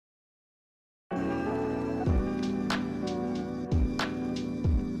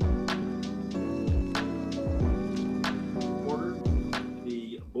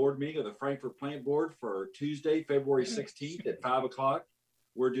board meeting of the Frankfort Plant Board for Tuesday, February 16th at 5 o'clock.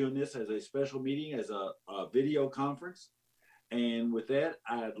 We're doing this as a special meeting, as a video conference. And with that,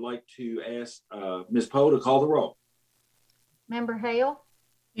 I'd like to ask Ms. Poe to call the roll. Member Hale?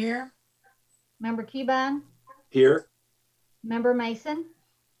 Here. Member Keybine? Here. Member Mason?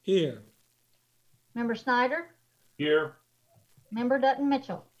 Here. Member Snyder? Here. Member Dutton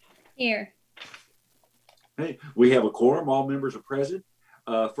Mitchell? Here. Hey, we have a quorum. All members are present.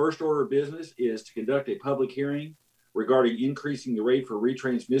 First order of business is to conduct a public hearing regarding increasing the rate for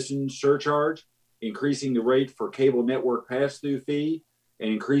retransmission surcharge, increasing the rate for cable network pass-through fee, and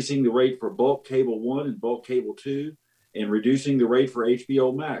increasing the rate for bulk cable 1 and bulk cable 2, and reducing the rate for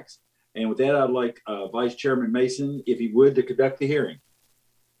HBO Max. And with that, I'd like Vice Chairman Mason, if he would, to conduct the hearing.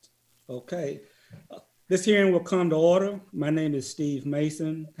 Okay. This hearing will come to order. My name is Steve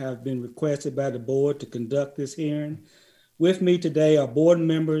Mason. I have been requested by the board to conduct this hearing. With me today are board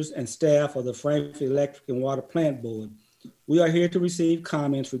members and staff of the Frankfort Electric and Water Plant Board. We are here to receive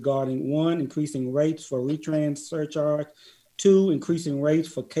comments regarding 1, increasing rates for retrans surcharge, 2, increasing rates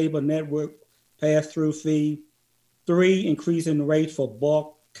for cable network pass-through fee, 3, increasing rates for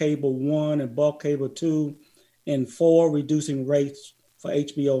bulk cable 1 and bulk cable 2, and 4, reducing rates for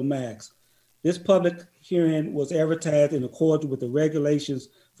HBO Max. This public hearing was advertised in accordance with the regulations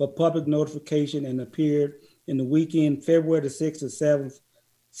for public notification and appeared in the weekend, February the 6th to 7th,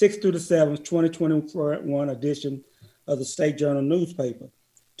 6th through the 7th, 2021 edition of the State Journal newspaper.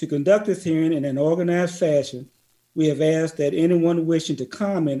 To conduct this hearing in an organized fashion, we have asked that anyone wishing to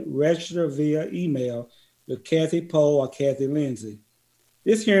comment register via email with Kathy Poe or Kathy Lindsay.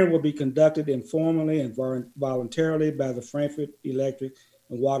 This hearing will be conducted informally and voluntarily by the Frankfort Electric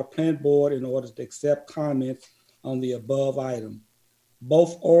and Water Plant Board in order to accept comments on the above item.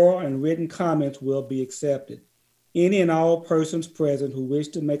 Both oral and written comments will be accepted. Any and all persons present who wish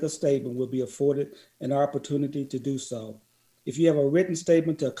to make a statement will be afforded an opportunity to do so. If you have a written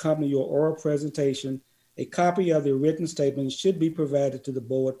statement to accompany your oral presentation, a copy of the written statement should be provided to the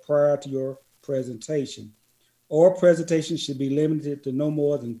board prior to your presentation. Oral presentation should be limited to no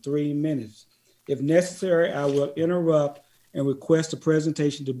more than 3 minutes. If necessary, I will interrupt and request the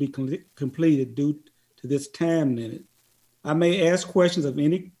presentation to be completed due to this time limit. I may ask questions of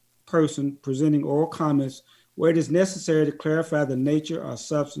any person presenting oral comments where it is necessary to clarify the nature or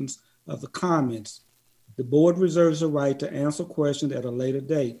substance of the comments. The board reserves the right to answer questions at a later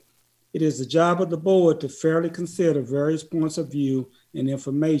date. It is the job of the board to fairly consider various points of view and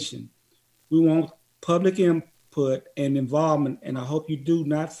information. We want public input and involvement, and I hope you do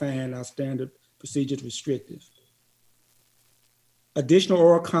not find our standard procedures restrictive. Additional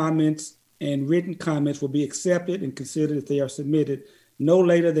oral comments and written comments will be accepted and considered if they are submitted no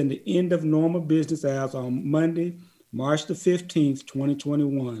later than the end of normal business hours on Monday, March the 15th,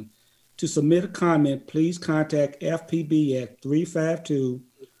 2021. To submit a comment, please contact FPB at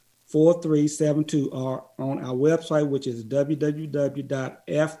 352-4372 or on our website, which is www.fpb.cc.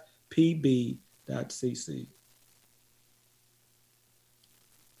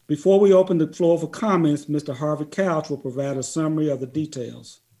 Before we open the floor for comments, Mr. Harvey Couch will provide a summary of the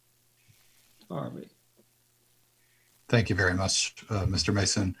details. Harvey. Thank you very much, Mr.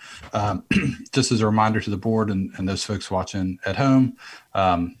 Mason. Just as a reminder to the board and those folks watching at home,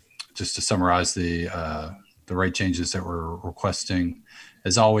 just to summarize the rate changes that we're requesting.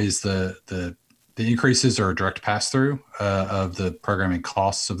 As always, the increases are a direct pass-through of the programming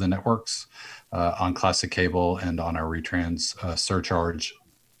costs of the networks on classic cable and on our retrans surcharge.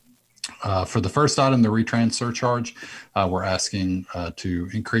 For the first item, the retrans surcharge, we're asking to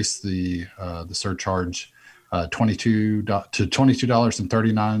increase the surcharge $22 to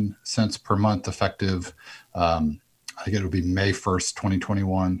 $22.39 per month effective. I think it'll be May 1st,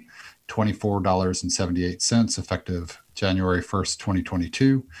 2021, $24.78 effective January 1st,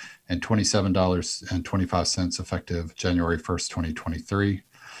 2022, and $27.25 effective January 1st, 2023.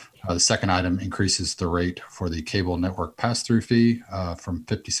 The second item increases the rate for the cable network pass-through fee from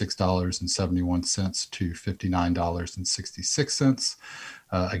 $56.71 to $59.66,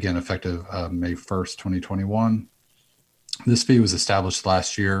 again, effective May 1st, 2021. This fee was established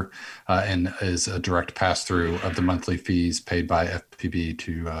last year and is a direct pass-through of the monthly fees paid by FPB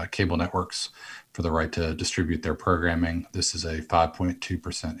to cable networks for the right to distribute their programming. This is a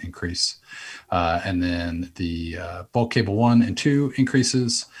 5.2% increase. And then the bulk cable 1 and 2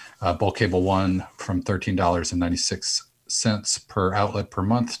 increases. Bulk cable 1 from $13.96 per outlet per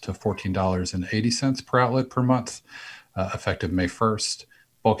month to $14.80 per outlet per month, effective May 1st.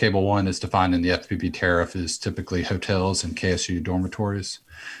 Bulk cable 1 is defined in the FPB tariff as typically hotels and KSU dormitories.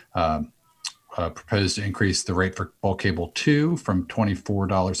 proposed to increase the rate for bulk cable 2 from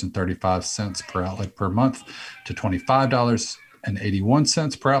 $24.35 per outlet per month to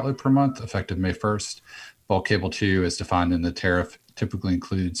 $25.81 per outlet per month, effective May 1st. Bulk cable 2, as defined in the tariff, typically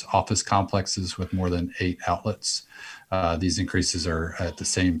includes office complexes with more than 8 outlets. These increases are at the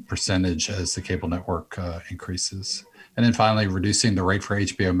same percentage as the cable network increases. And then finally, reducing the rate for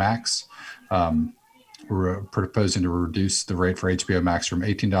HBO Max. We're proposing to reduce the rate for HBO Max from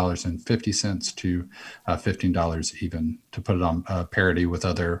 $18.50 to $15 even, to put it on parity with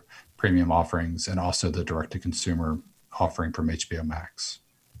other premium offerings and also the direct-to-consumer offering from HBO Max.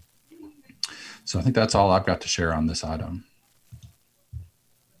 So I think that's all I've got to share on this item.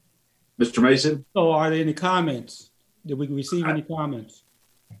 Mr. Mason? So are there any comments? Did we receive any comments?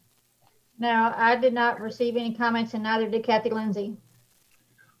 No, I did not receive any comments, and neither did Kathy Lindsay.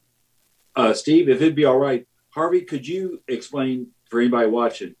 Steve, if it'd be all right, Harvey, could you explain for anybody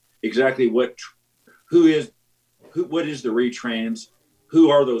watching exactly what is the retrans? Who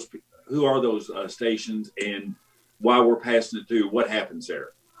are those stations, and why we're passing it through? What happens there?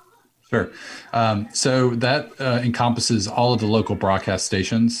 Sure. So that encompasses all of the local broadcast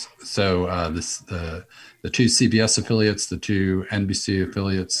stations. So the 2 CBS affiliates, the 2 NBC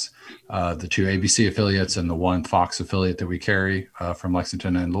affiliates, the 2 ABC affiliates, and the 1 Fox affiliate that we carry from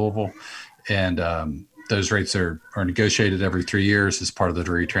Lexington and Louisville. And those rates are negotiated every 3 years as part of the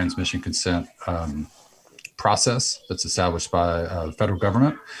retransmission consent process that's established by the federal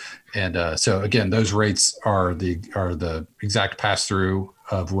government. And so again, those rates are the exact pass through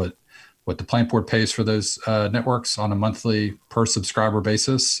of what the plant board pays for those networks on a monthly per subscriber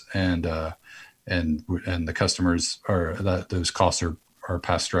basis, and the customers those costs are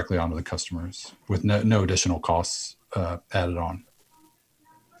passed directly onto the customers with no additional costs added on.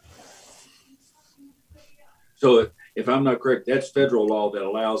 So if I'm not correct, that's federal law that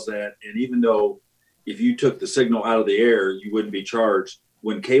allows that. And even though if you took the signal out of the air, you wouldn't be charged,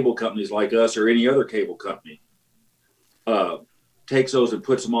 when cable companies like us or any other cable company takes those and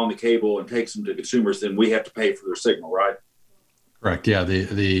puts them on the cable and takes them to consumers, then we have to pay for their signal, right? Correct. Yeah.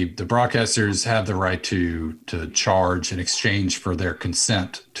 The broadcasters have the right to charge in exchange for their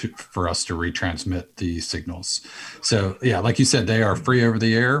consent for us to retransmit the signals. So yeah, like you said, they are free over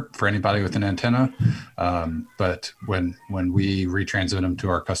the air for anybody with an antenna. But when we retransmit them to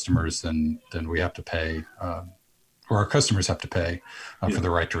our customers, then we have to pay, or our customers have to pay for the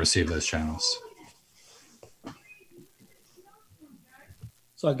right to receive those channels.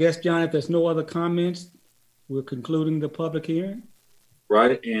 So I guess, John, if there's no other comments, we're concluding the public hearing.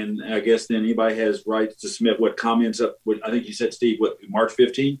 Right. And I guess then anybody has rights to submit what comments up. I think you said, Steve, what, March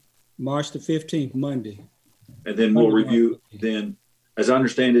 15th? March the 15th, Monday. And then we'll review, then, as I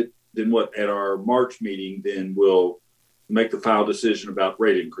understand it, then what, at our March meeting, then we'll make the final decision about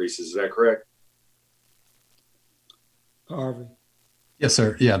rate increases. Is that correct? Harvey. Yes,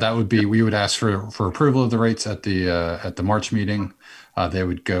 sir. Yeah, that would be, we would ask for approval of the rates at the March meeting. They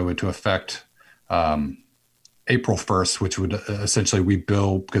would go into effect April 1st, which would essentially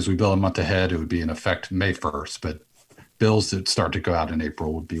because we bill a month ahead, it would be in effect May 1st, but bills that start to go out in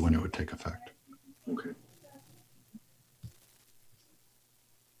April would be when it would take effect. Okay.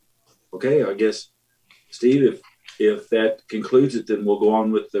 Okay, I guess, Steve, if that concludes it, then we'll go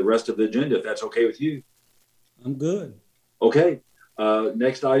on with the rest of the agenda, if that's okay with you. I'm good. Okay.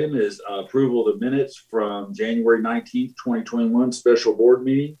 Next item is approval of the minutes from January 19th, 2021 special board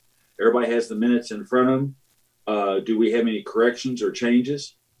meeting. Everybody has the minutes in front of them. Do we have any corrections or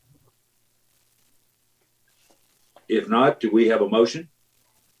changes? If not, do we have a motion?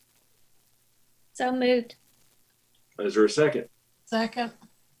 So moved. Is there a second? Second.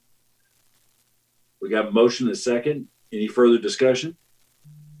 We got a motion and a second. Any further discussion?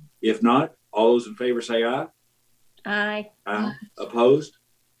 If not, all those in favor say aye. Aye. Aye. Opposed?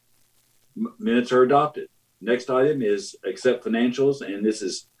 Minutes are adopted. Next item is accept financials, and this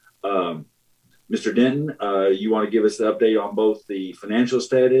is Mr. Denton. You want to give us the update on both the financial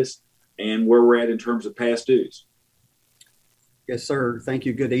status and where we're at in terms of past dues? Yes, sir. Thank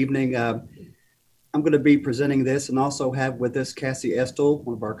you. Good evening. I'm going to be presenting this and also have with us Cassie Estel,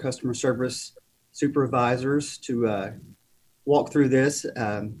 one of our customer service supervisors, to walk through this.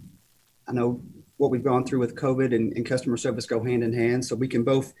 I know what we've gone through with COVID and customer service go hand in hand, so we can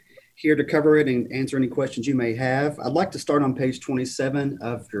both here to cover it and answer any questions you may have. I'd like to start on page 27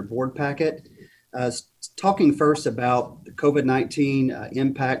 of your board packet, talking first about the COVID-19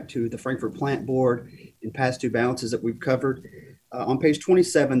 impact to the Frankfort Plant Board and past due balances that we've covered. On page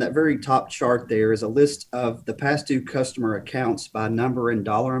 27, that very top chart there is a list of the past due customer accounts by number and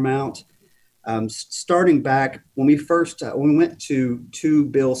dollar amount. Starting back when we first when we went to 2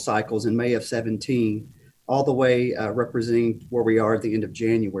 bill cycles in May of 17, all the way representing where we are at the end of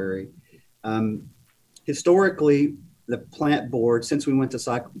January. Historically, the plant board, since we went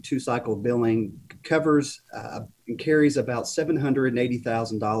to 2 cycle billing, covers and carries about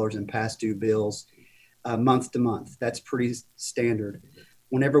 $780,000 in past due bills month to month. That's pretty standard.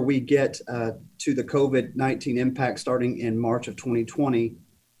 Whenever we get to the COVID-19 impact starting in March of 2020,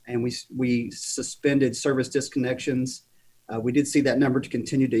 and we suspended service disconnections, we did see that number to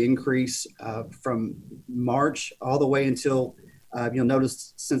continue to increase from March all the way until you'll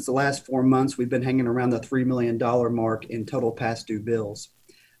notice since the last 4 months, we've been hanging around the $3 million mark in total past due bills.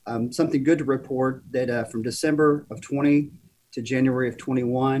 Something good to report that from December of 20 to January of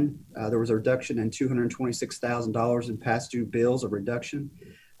 21, there was a reduction in $226,000 in past due bills, a reduction,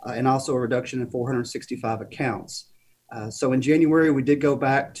 and also a reduction in 465 accounts. So in January, we did go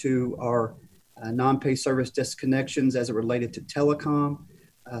back to our non-pay service disconnections as it related to telecom.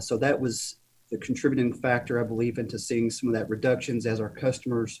 So that was the contributing factor, I believe, into seeing some of that reductions as our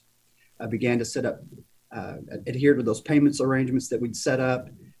customers began to set up, adhere to those payments arrangements that we'd set up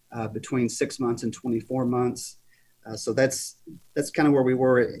between 6 months and 24 months. So that's kind of where we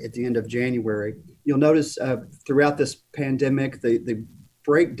were at the end of January. You'll notice throughout this pandemic, the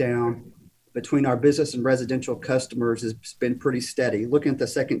breakdown between our business and residential customers has been pretty steady. Looking at the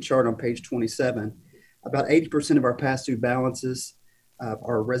second chart on page 27, about 80% of our past due balances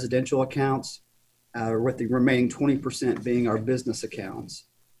are residential accounts, with the remaining 20% being our business accounts.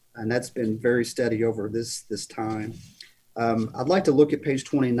 And that's been very steady over this time. I'd like to look at page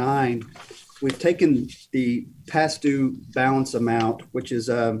 29. We've taken the past due balance amount, which is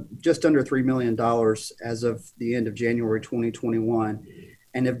just under $3 million as of the end of January 2021,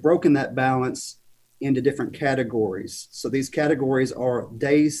 and have broken that balance into different categories. So these categories are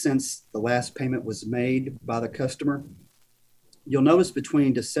days since the last payment was made by the customer. You'll notice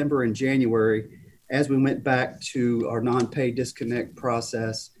between December and January, as we went back to our non-pay disconnect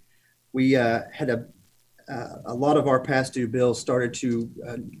process, we had a lot of our past due bills started to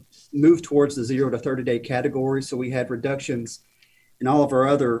move towards the 0 to 30-day category. So we had reductions in all of our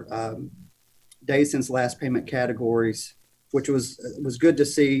other days since last payment categories, which was good to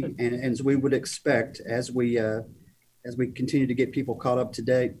see, and as we would expect as we continue to get people caught up to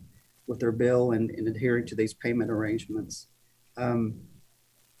date with their bill and adhering to these payment arrangements. I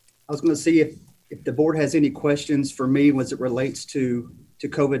was going to see if the board has any questions for me as it relates to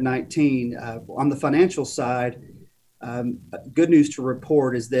COVID-19. On the financial side, good news to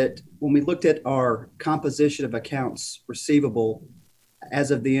report is that when we looked at our composition of accounts receivable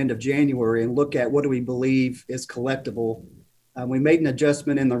as of the end of January and look at what do we believe is collectible, we made an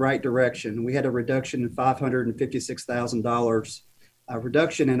adjustment in the right direction. We had a reduction in $556,000, a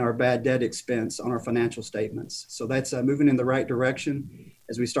reduction in our bad debt expense on our financial statements. So that's moving in the right direction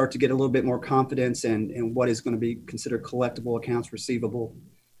as we start to get a little bit more confidence in what is going to be considered collectible accounts receivable.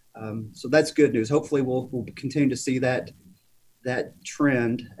 So that's good news. Hopefully we'll continue to see that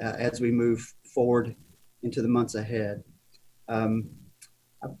trend as we move forward into the months ahead.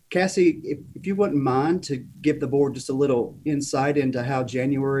 Cassie, if you wouldn't mind to give the board just a little insight into how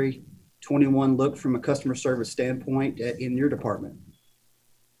January 21 looked from a customer service standpoint in your department.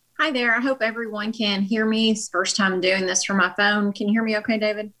 Hi there. I hope everyone can hear me. It's the first time doing this from my phone. Can you hear me okay,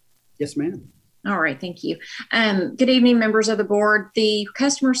 David? Yes, ma'am. All right. Thank you. Good evening, members of the board. The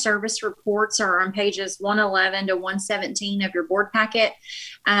customer service reports are on pages 111 to 117 of your board packet.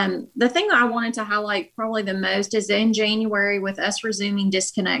 The thing that I wanted to highlight probably the most is in January, with us resuming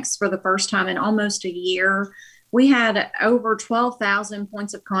disconnects for the first time in almost a year, we had over 12,000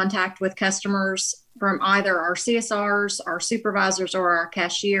 points of contact with customers from either our CSRs, our supervisors, or our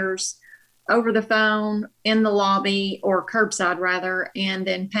cashiers, over the phone, in the lobby, or curbside rather, and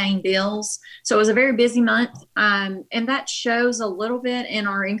then paying bills. So it was a very busy month. And that shows a little bit in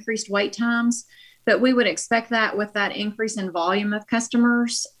our increased wait times, but we would expect that with that increase in volume of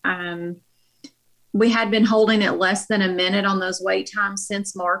customers. We had been holding at less than a minute on those wait times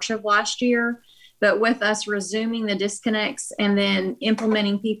since March of last year. But with us resuming the disconnects and then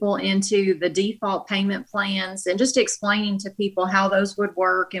implementing people into the default payment plans and just explaining to people how those would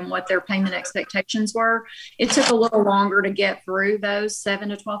work and what their payment expectations were, it took a little longer to get through those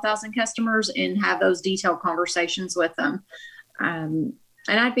 7,000 to 12,000 customers and have those detailed conversations with them. And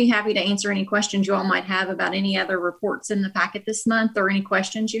I'd be happy to answer any questions you all might have about any other reports in the packet this month or any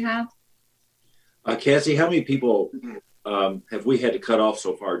questions you have. Cassie, how many people have we had to cut off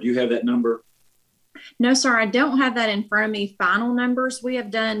so far? Do you have that number? No, sir, I don't have that in front of me. Final numbers. We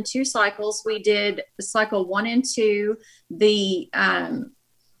have done 2 cycles. We did cycle 1 and 2. The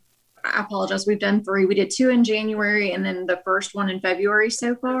I apologize. We've done 3. We did 2 in January and then the first one in February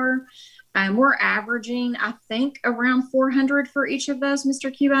so far. We're averaging, I think, around 400 for each of those,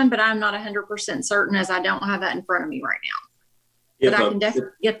 Mr. Cuban, but I'm not 100% certain as I don't have that in front of me right now. But I can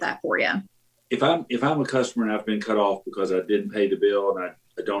definitely get that for you. If I'm a customer and I've been cut off because I didn't pay the bill and I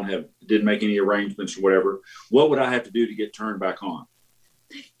didn't make any arrangements or whatever, what would I have to do to get turned back on?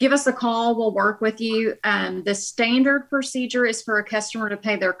 Give us a call. We'll work with you. The standard procedure is for a customer to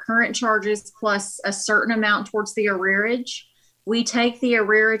pay their current charges plus a certain amount towards the arrearage. We take the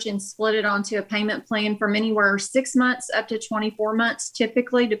arrearage and split it onto a payment plan from anywhere 6 months up to 24 months,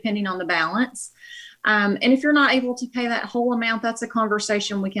 typically, depending on the balance. And if you're not able to pay that whole amount, that's a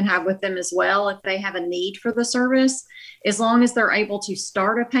conversation we can have with them as well if they have a need for the service. As long as they're able to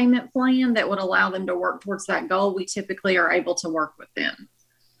start a payment plan that would allow them to work towards that goal, we typically are able to work with them.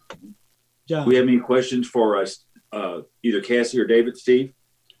 John. Do we have any questions for us, either Cassie or David, Steve?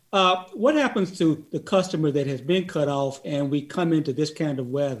 What happens to the customer that has been cut off and we come into this kind of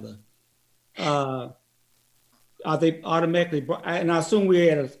weather? Are they automatically, and I assume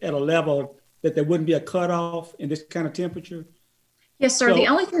we're at a level that there wouldn't be a cutoff in this kind of temperature? Yes, sir. So, the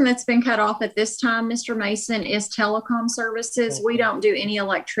only thing that's been cut off at this time, Mr. Mason, is telecom services. Okay. We don't do any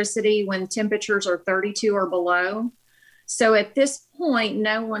electricity when temperatures are 32 or below. So at this point,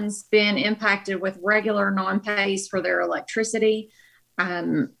 no one's been impacted with regular non-pays for their electricity.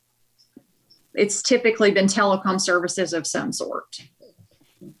 It's typically been telecom services of some sort.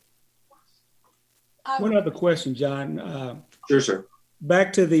 one other question, John. Sure, sir.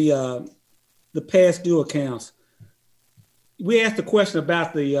 Back to the past due accounts. We asked a question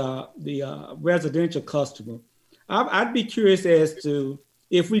about the residential customer. I'd be curious as to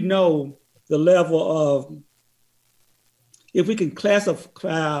if we know the level of, if we can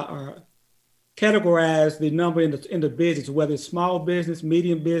classify or categorize the number in the business, whether it's small business,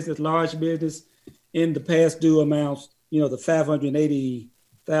 medium business, large business, in the past due amounts, the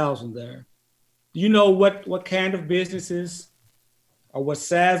 580,000 there. Do you know what kind of businesses or what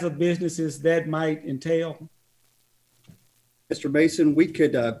size of businesses that might entail? Mr. Mason, we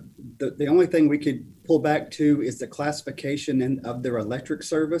could, the only thing we could pull back to is the classification of their electric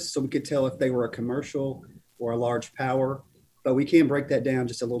service. So we could tell if they were a commercial or a large power, but we can break that down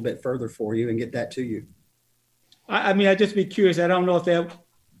just a little bit further for you and get that to you. I'd just be curious. I don't know if that,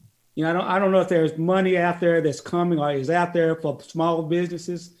 I don't know if there's money out there that's coming or is out there for small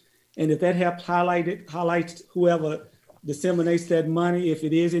businesses. And if that helps highlights whoever disseminates that money, if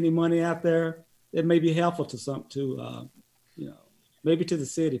it is any money out there, it may be helpful to maybe to the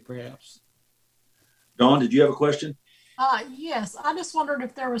city, perhaps. Dawn, did you have a question? Yes, I just wondered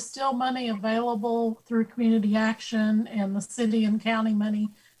if there was still money available through community action and the city and county money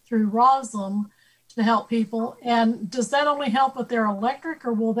through ROSLM to help people. And does that only help with their electric,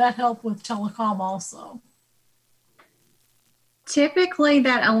 or will that help with telecom also? Typically,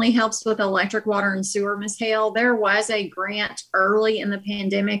 that only helps with electric, water, and sewer, Ms. Hale. There was a grant early in the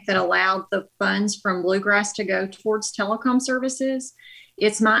pandemic that allowed the funds from Bluegrass to go towards telecom services.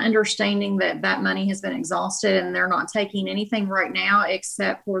 It's my understanding that that money has been exhausted and they're not taking anything right now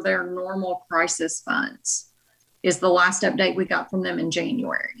except for their normal crisis funds, is the last update we got from them in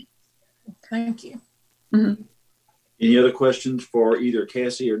January. Thank you. Mm-hmm. Any other questions for either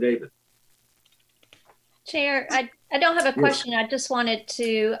Cassie or David? Chair, I don't have a question. I just wanted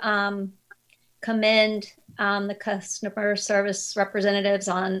to commend the customer service representatives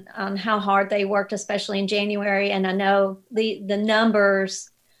on how hard they worked, especially in January. And I know the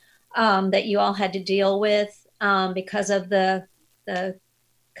numbers that you all had to deal with because of the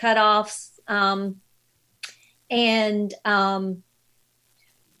cutoffs.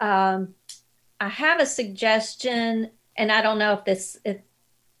 I have a suggestion, and I don't know if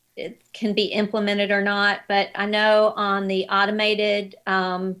it can be implemented or not, but I know on the automated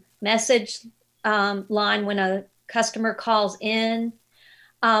message line when a customer calls in,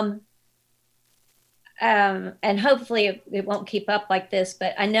 and hopefully it won't keep up like this,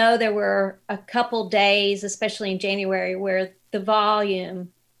 but I know there were a couple days, especially in January, where the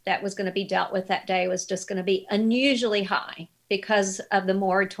volume that was going to be dealt with that day was just going to be unusually high because of the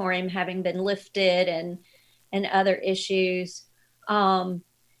moratorium having been lifted and other issues. So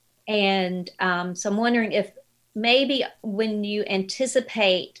I'm wondering if maybe when you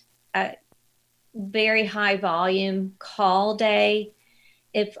anticipate a very high volume call day,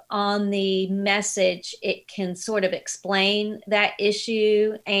 if on the message it can sort of explain that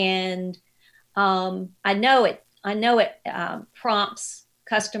issue. And I know it prompts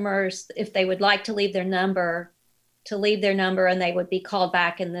customers, if they would like to leave their number, and they would be called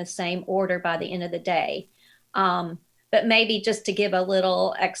back in the same order by the end of the day. but maybe just to give a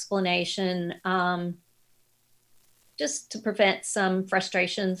little explanation, just to prevent some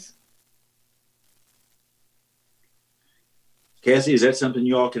frustrations. Cassie, is that something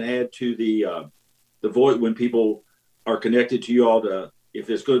you all can add to the void when people are connected to you all to, if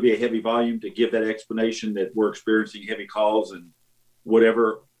there's going to be a heavy volume, to give that explanation that we're experiencing heavy calls and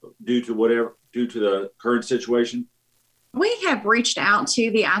whatever due to the current situation? We have reached out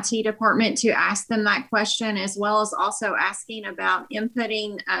to the IT department to ask them that question, as well as also asking about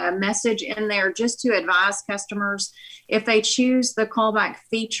inputting a message in there just to advise customers if they choose the callback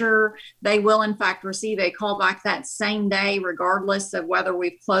feature, they will in fact receive a callback that same day, regardless of whether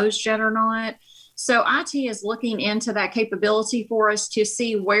we've closed yet or not. So IT is looking into that capability for us to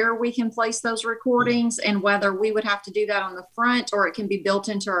see where we can place those recordings and whether we would have to do that on the front or it can be built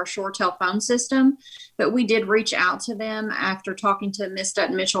into our ShoreTel phone system. But we did reach out to them after talking to Ms.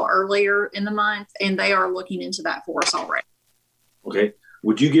 Dutton Mitchell earlier in the month, and they are looking into that for us already. Okay.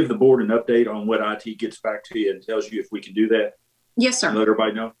 Would you give the board an update on what IT gets back to you and tells you if we can do that? Yes, sir. And let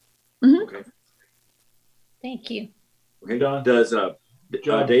everybody know? Mm-hmm. Okay. Thank you. Okay. John? Does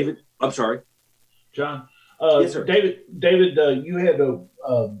John? David? I'm sorry. John, Yes, sir. David, you had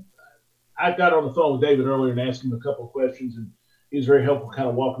I got on the phone with David earlier and asked him a couple of questions, and he was very helpful, kind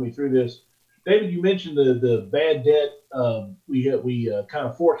of walking me through this. David, you mentioned the bad debt. We kind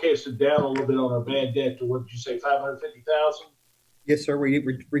of forecasted down a little bit on our bad debt to, what did you say, 550,000? Yes, sir.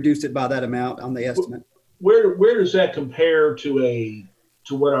 We reduced it by that amount on the estimate. Where does that compare to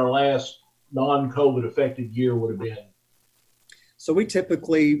what our last non-COVID affected year would have been? So we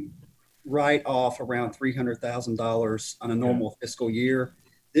typically write off around $300,000 on a normal fiscal year.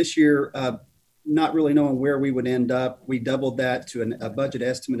 This year, not really knowing where we would end up, we doubled that to a budget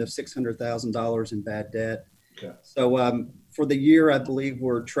estimate of $600,000 in bad debt. Okay. So for the year, I believe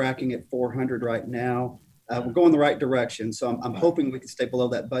we're tracking at 400 right now. We're going the right direction. So I'm hoping we can stay below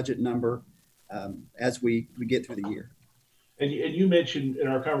that budget number as we get through the year. And you mentioned in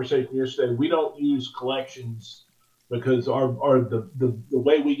our conversation yesterday, we don't use collections because the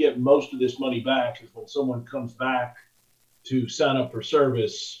way we get most of this money back is when someone comes back to sign up for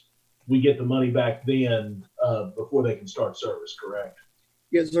service, we get the money back then before they can start service, correct?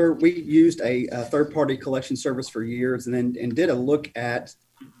 Yes, sir. We used a third-party collection service for years and did a look at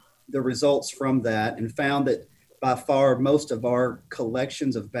the results from that and found that by far most of our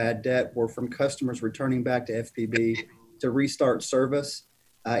collections of bad debt were from customers returning back to FPB to restart service.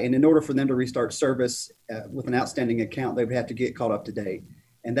 And in order for them to restart service with an outstanding account, they would have to get caught up to date.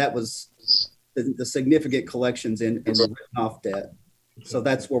 And that was the significant collections in written off debt. So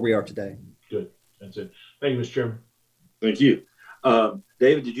that's where we are today. Good. That's it. Thank you, Mr. Chairman. Thank you.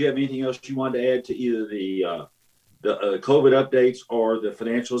 David, did you have anything else you wanted to add to either the COVID updates or the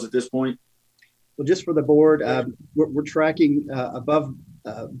financials at this point? Well, just for the board, we're tracking above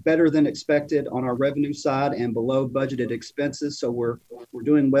better than expected on our revenue side and below budgeted expenses. So we're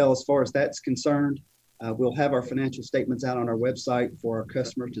doing well as far as that's concerned. We'll have our financial statements out on our website for our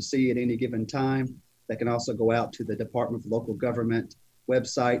customers to see at any given time. They can also go out to the Department of Local Government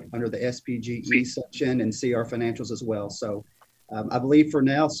website under the SPGE section and see our financials as well. So I believe for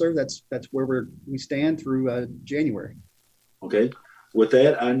now, sir, that's where we stand through January. Okay. With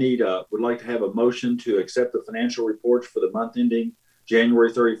that, I would like to have a motion to accept the financial reports for the month ending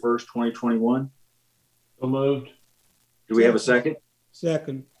January 31st, 2021. So moved. Do we have a second?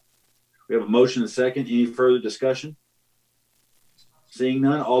 Second. We have a motion and a second. Any further discussion? Seeing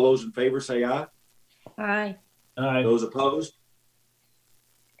none, all those in favor say aye. Aye. Aye. Those opposed?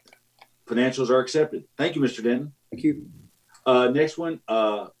 Financials are accepted. Thank you, Mr. Denton. Thank you. Next one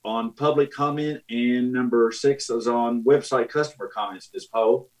on public comment, and number 6 is on website customer comments. Ms.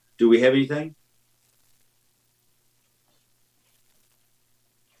 Poe, do we have anything?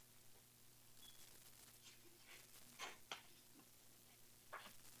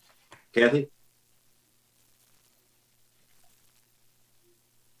 Kathy?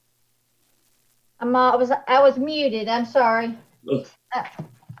 I was muted. I'm sorry. We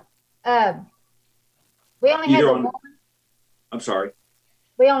only had the one. I'm sorry.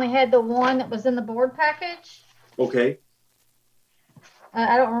 We only had the one that was in the board package. Okay.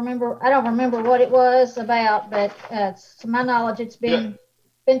 I don't remember what it was about, but to my knowledge, it's been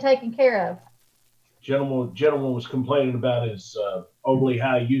taken care of. Gentleman was complaining about his overly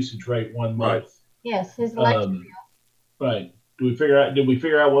high usage rate one month. Right. Yes, his electric bill. Right. Did we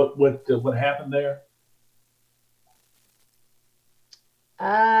figure out what happened there?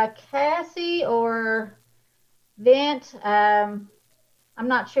 Cassie or Vint, I'm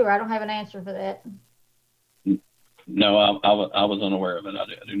not sure. I don't have an answer for that. No, I was unaware of it. I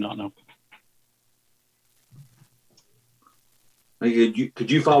do not know.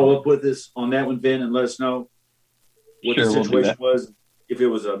 Could you follow up with us on that one, Ben, and let us know what Sure, the we'll do situation that. was, if it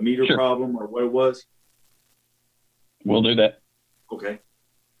was a meter Sure. problem or what it was? We'll do that. Okay.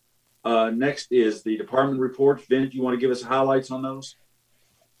 Next is the department reports. Ben, do you want to give us highlights on those?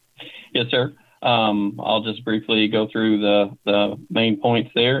 Yes, sir. I'll just briefly go through the main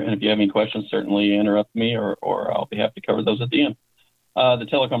points there. And if you have any questions, certainly interrupt me or I'll be happy to cover those at the end. The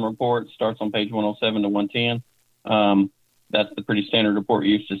telecom report starts on page 107 to 110. That's the pretty standard report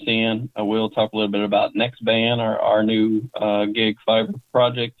you're used to seeing. I will talk a little bit about NextBand, our new gig fiber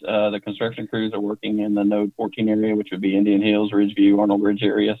project. The construction crews are working in the Node 14 area, which would be Indian Hills, Ridgeview, Arnold Ridge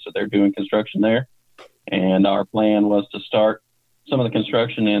area. So they're doing construction there. And our plan was to start some of the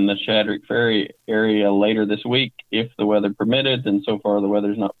construction in the Shadrick Ferry area later this week, if the weather permitted. And so far, the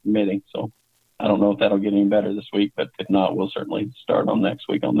weather's not permitting. So I don't know if that'll get any better this week, but if not, we'll certainly start on next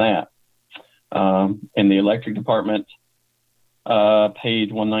week on that. In the electric department,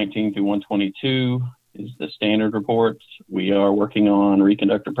 page 119 through 122 is the standard reports. We are working on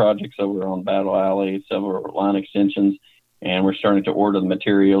reconductor projects over on Battle Alley, several line extensions, and we're starting to order the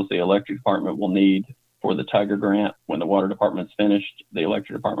materials the electric department will need for the Tiger grant. When the water department's finished, the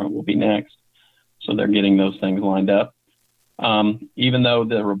electric department will be next. So they're getting those things lined up. Even though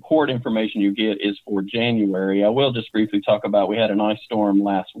the report information you get is for January, I will just briefly talk about, we had an ice storm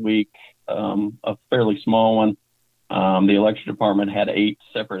last week, a fairly small one. The electric department had 8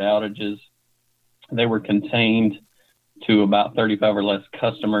 separate outages. They were contained to about 35 or less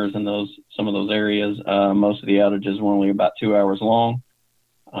customers in some of those areas. Most of the outages were only about 2 hours long.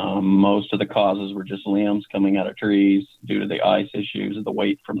 Most of the causes were just limbs coming out of trees due to the ice issues, the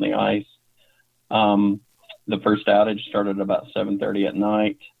weight from the ice. The first outage started about 7:30 at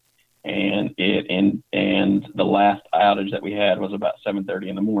night, and the last outage that we had was about 7:30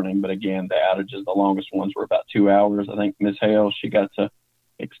 in the morning. But again, the outages, the longest ones were about 2 hours. I think Ms. Hale, she got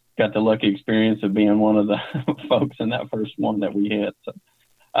the lucky experience of being one of the folks in that first one that we hit.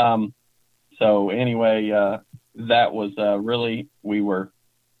 So anyway, that was really, we were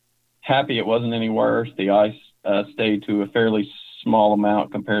happy it wasn't any worse. The ice stayed to a fairly small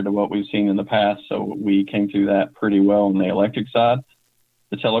amount compared to what we've seen in the past. So we came through that pretty well on the electric side.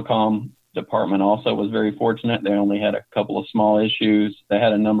 The telecom department also was very fortunate. They only had a couple of small issues. They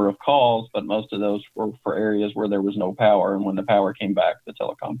had a number of calls, but most of those were for areas where there was no power. And when the power came back, the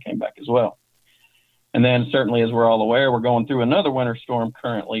telecom came back as well. And then certainly, as we're all aware, we're going through another winter storm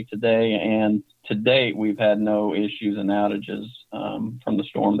currently today. And to date, we've had no issues and outages from the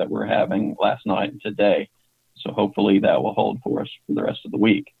storm that we're having last night and today. So hopefully that will hold for us for the rest of the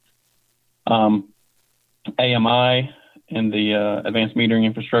week. AMI and the advanced metering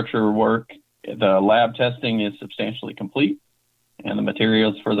infrastructure work, the lab testing is substantially complete. And the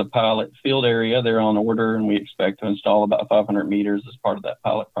materials for the pilot field area, they're on order, and we expect to install about 500 meters as part of that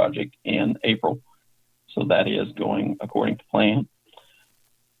pilot project in April. So that is going according to plan.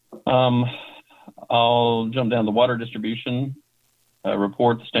 I'll jump down the water distribution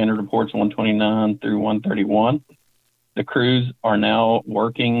report, the standard reports 129 through 131. The crews are now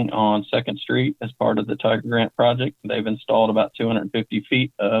working on 2nd Street as part of the Tiger Grant project. They've installed about 250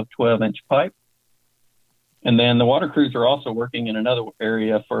 feet of 12-inch pipe. And then the water crews are also working in another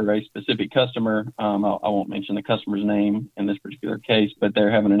area for a specific customer. I won't mention the customer's name in this particular case, but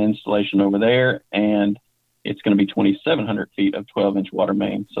they're having an installation over there, and it's going to be 2,700 feet of 12-inch water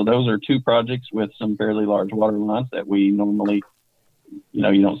main. So those are 2 projects with some fairly large water lines that we normally,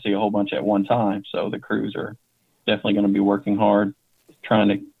 you don't see a whole bunch at one time. So the crews are definitely going to be working hard, trying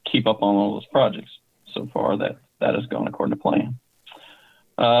to keep up on all those projects. So far, that has gone according to plan.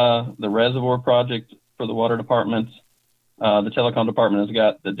 The reservoir project for the water departments, the telecom department has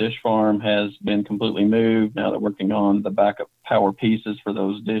got the dish farm has been completely moved. Now they're working on the backup power pieces for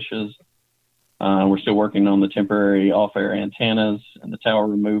those dishes. We're still working on the temporary off-air antennas and the tower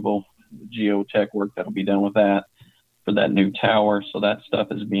removal, the geotech work that'll be done with that for that new tower. So that stuff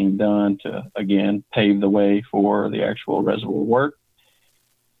is being done to, again, pave the way for the actual reservoir work.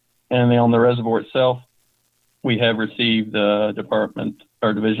 And then on the reservoir itself, we have received the department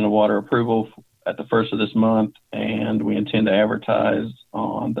or Division of Water approval at the 1st of this month, and we intend to advertise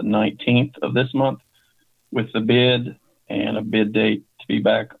on the 19th of this month with the bid and a bid date to be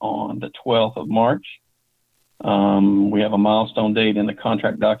back on the 12th of March. We have a milestone date in the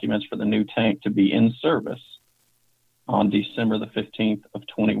contract documents for the new tank to be in service on December the 15th of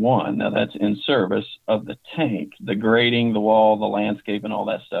 21. Now that's in service of the tank. The grading, the wall, the landscape, and all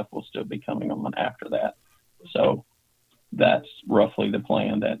that stuff will still be coming on after that. So that's roughly the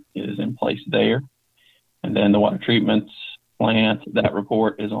plan that is in place there. And then the water treatment plant, that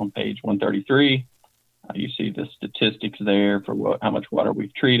report is on page 133. You see the statistics there for how much water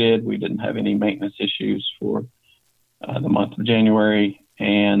we've treated. We didn't have any maintenance issues for the month of January.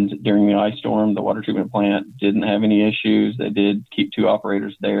 And during the ice storm, the water treatment plant didn't have any issues. They did keep 2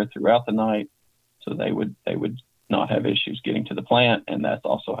 operators there throughout the night, so they would not have issues getting to the plant. And that's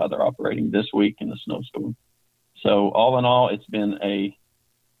also how they're operating this week in the snowstorm. So all in all, it's been a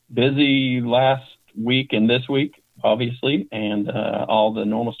busy last week and this week, obviously, and all the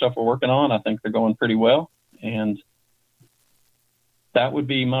normal stuff we're working on, I think they're going pretty well. And that would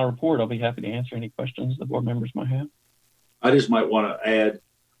be my report. I'll be happy to answer any questions the board members might have. I just might want to add,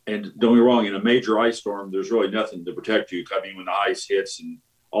 and don't get me wrong, in a major ice storm, there's really nothing to protect you. I mean, when the ice hits and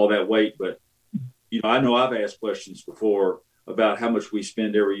all that weight, but I know I've asked questions before about how much we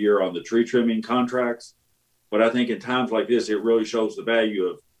spend every year on the tree trimming contracts, but I think in times like this, it really shows the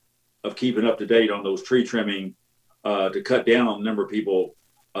value of keeping up to date on those tree trimming to cut down on the number of people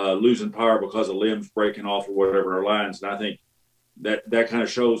losing power because of limbs breaking off or whatever in our lines. And I think that kind of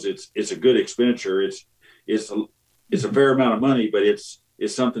shows it's a good expenditure. It's a fair amount of money, but it's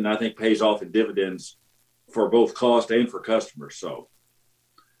something I think pays off in dividends for both cost and for customers. So,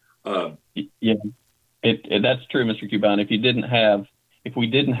 yeah, that's true, Mr. Cuban. If we didn't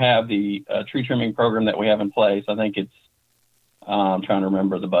have the tree trimming program that we have in place, I think it's I'm trying to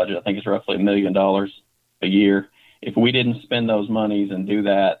remember the budget. I think it's roughly $1 million a year. If we didn't spend those monies and do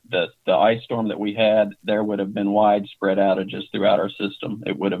that, the ice storm that we had, there would have been widespread outages throughout our system.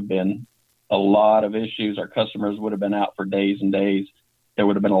 It would have been a lot of issues. Our customers would have been out for days and days. There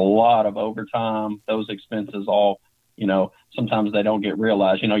would have been a lot of overtime. Those expenses all, sometimes they don't get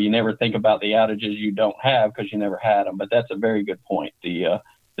realized. You never think about the outages you don't have because you never had them. But that's a very good point. The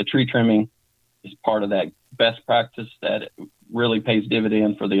tree trimming is part of that best practice that really pays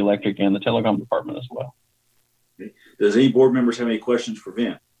dividend for the electric and the telecom department as well. Okay. Does any board members have any questions for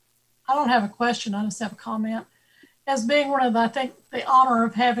Vin? I don't have a question. I just have a comment. As being one of the honor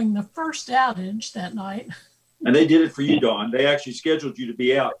of having the first outage that night. And they did it for you, Dawn. They actually scheduled you to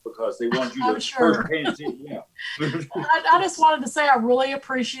be out because they wanted you to first hands in. Yeah. I just wanted to say I really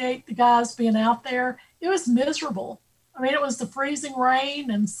appreciate the guys being out there. It was miserable. I mean, it was the freezing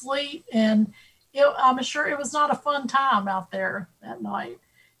rain and sleet, and I'm sure it was not a fun time out there that night.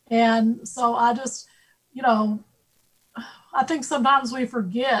 And so I just, I think sometimes we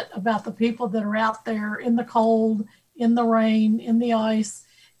forget about the people that are out there in the cold, in the rain, in the ice,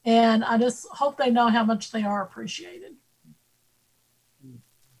 and I just hope they know how much they are appreciated.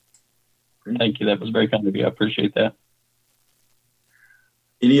 Thank you. That was very kind of you. I appreciate that.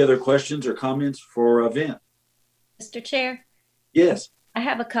 Any other questions or comments for Vin? Mr. Chair? Yes. I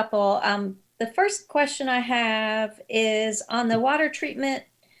have a couple. The first question I have is on the water treatment.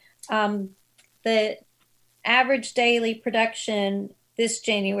 The average daily production this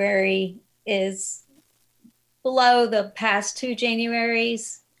January is below the past 2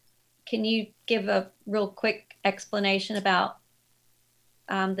 Januaries. Can you give a real quick explanation about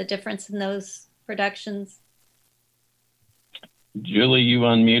the difference in those productions? Julie, you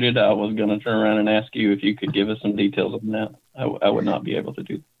unmuted. I was going to turn around and ask you if you could give us some details on that. I would not be able to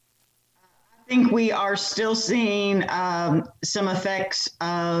do that. I think we are still seeing some effects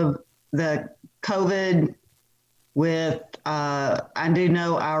of the COVID with, I do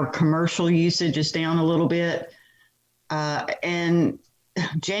know our commercial usage is down a little bit. And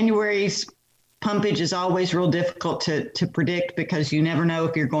January's pumpage is always real difficult to predict because you never know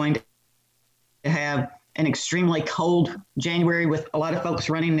if you're going to have an extremely cold January with a lot of folks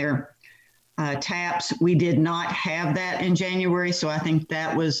running their taps. We did not have that in January. So I think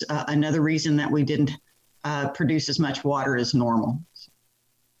that was another reason that we didn't produce as much water as normal.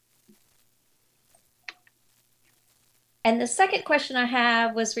 And the second question I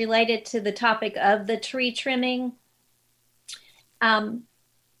have was related to the topic of the tree trimming.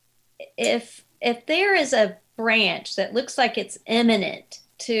 If there is a branch that looks like it's imminent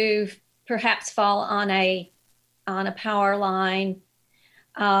to perhaps fall on a power line,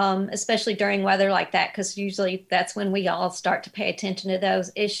 especially during weather like that, because usually that's when we all start to pay attention to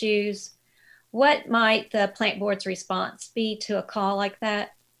those issues, what might the plant board's response be to a call like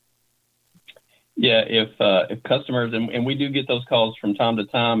that? Yeah, if customers, and we do get those calls from time to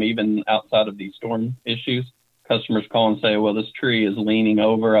time, even outside of these storm issues, customers call and say, well, this tree is leaning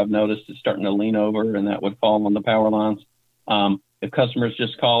over. I've noticed it's starting to lean over, and that would fall on the power lines. If customers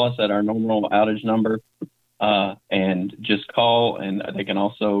just call us at our normal outage number and just call, and they can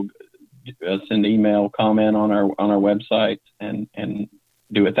also send email, comment on our website and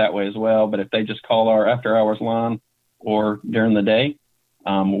do it that way as well. But if they just call our after hours line or during the day,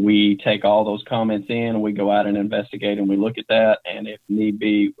 we take all those comments in and we go out and investigate and we look at that. And if need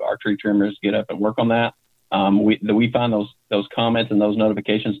be, our tree trimmers get up and work on that. We find those comments and those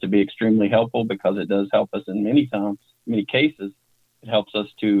notifications to be extremely helpful because it does help us in many cases. It helps us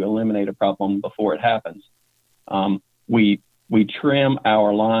to eliminate a problem before it happens. We trim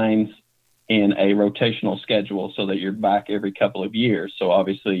our lines in a rotational schedule so that you're back every couple of years. So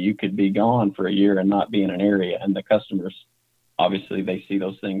obviously you could be gone for a year and not be in an area, and the customers, obviously they see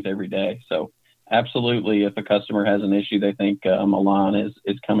those things every day. So absolutely, if a customer has an issue, they think a line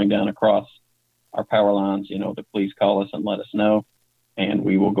is coming down across our power lines, to please call us and let us know, and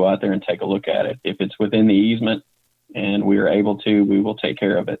we will go out there and take a look at it. If it's within the easement and we are able to, we will take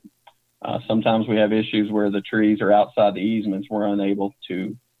care of it. Sometimes we have issues where the trees are outside the easements. We're unable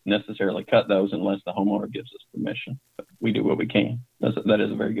to necessarily cut those unless the homeowner gives us permission. But we do what we can. That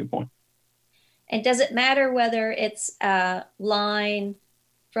is a very good point. And does it matter whether it's a line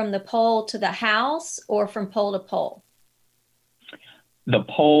from the pole to the house or from pole to pole? The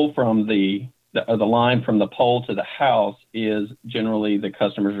pole from the line from the pole to the house is generally the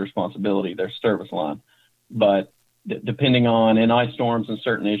customer's responsibility, their service line. But depending on, in ice storms and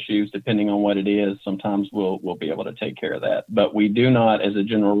certain issues, depending on what it is, sometimes we'll be able to take care of that. But we do not, as a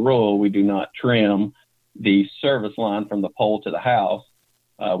general rule, we do not trim the service line from the pole to the house.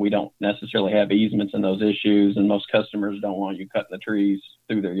 We don't necessarily have easements in those issues, and most customers don't want you cutting the trees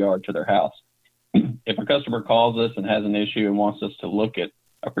through their yard to their house. If a customer calls us and has an issue and wants us to look at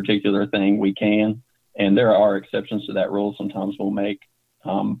a particular thing, we can, and there are exceptions to that rule sometimes we'll make.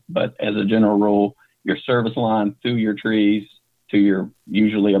 But as a general rule, your service line through your trees to your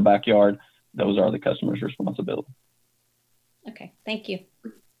usually a backyard, those are the customer's responsibility. Okay, thank you.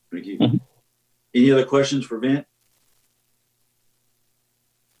 Thank you. Mm-hmm. Any other questions for Vint?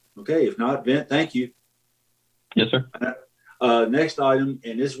 Okay, if not, Vint, thank you. Yes, sir. Next item,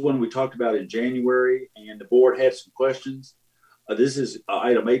 and this is one we talked about in January, and the board had some questions. This is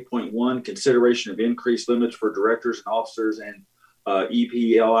item 8.1, consideration of increased limits for directors and officers and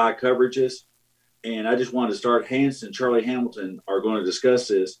EPLI coverages. And I just wanted to start, Hans and Charlie Hamilton are going to discuss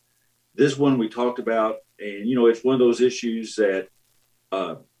this. This one we talked about, and it's one of those issues that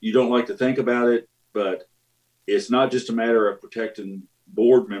you don't like to think about it, but it's not just a matter of protecting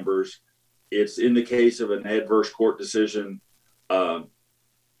board members. It's in the case of an adverse court decision,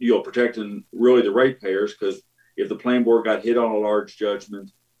 protecting really the ratepayers, because if the planning board got hit on a large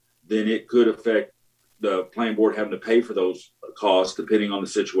judgment, then it could affect the planning board having to pay for those costs depending on the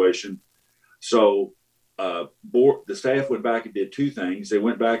situation. So the staff went back and did two things. They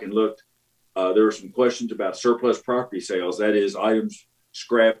went back and looked. There were some questions about surplus property sales, that is items,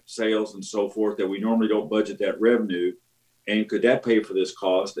 scrap sales and so forth that we normally don't budget that revenue. And could that pay for this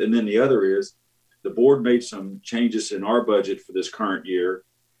cost? And then the other is the board made some changes in our budget for this current year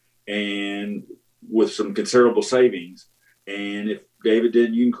and with some considerable savings. And if David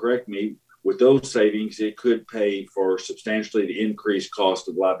didn't, you can correct me, with those savings, it could pay for substantially the increased cost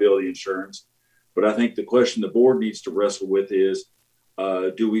of liability insurance. But I think the question the board needs to wrestle with is,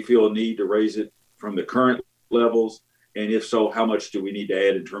 do we feel a need to raise it from the current levels? And if so, how much do we need to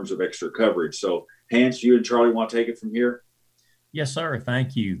add in terms of extra coverage? So Hans, you and Charlie want to take it from here? Yes, sir.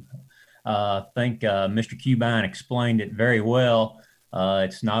 Thank you. I think Mr. Cubine explained it very well.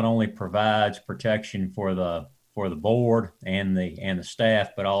 It's not only provides protection for the board and the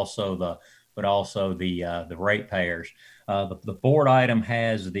staff, but also the ratepayers. The board item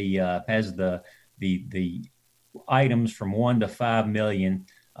has the items from 1 to 5 million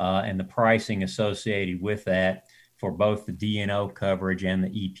and the pricing associated with that for both the D&O coverage and the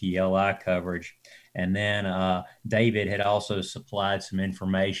EPLI coverage. And then David had also supplied some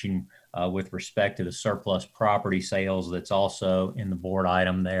information with respect to the surplus property sales that's also in the board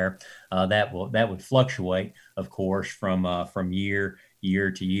item there. That would fluctuate, of course, from year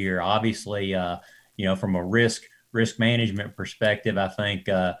to year. Obviously, from a risk management perspective, I think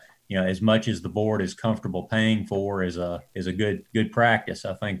as much as the board is comfortable paying for is a good practice.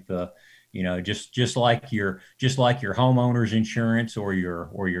 I think just like your homeowner's insurance or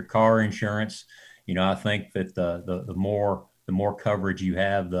your car insurance. I think that the more coverage you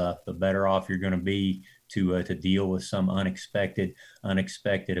have, the better off you're going to be to deal with some unexpected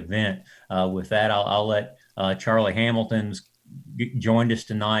event. With that, I'll let Charlie Hamilton's joined us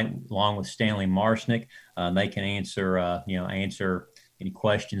tonight, along with Stanley Marsnick. They can answer any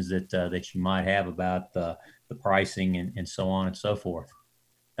questions that you might have about the pricing and so on and so forth.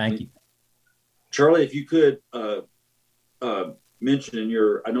 Thank you. Charlie, if you could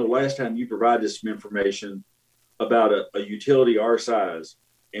mention I know last time you provided some information about a utility our size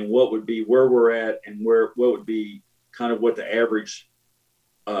and what would be where we're at and what would be kind of what the average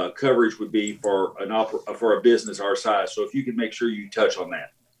coverage would be for a business our size. So if you could make sure you touch on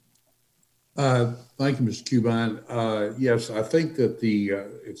that. Thank you, Mr. Cubine. Yes, I think that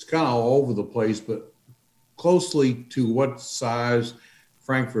it's kind of all over the place, but closely to what size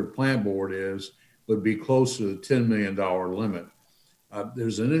Frankfurt Plant Board is would be close to the $10 million limit.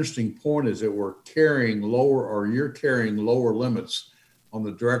 There's an interesting point is that you're carrying lower limits on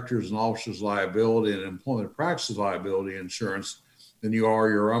the directors and officers liability and employment practices liability insurance than you are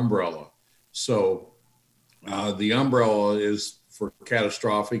your umbrella. So the umbrella is for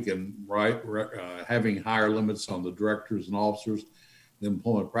catastrophic and having higher limits on the directors and officers. The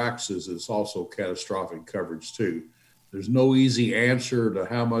employment practices is also catastrophic coverage too. There's no easy answer to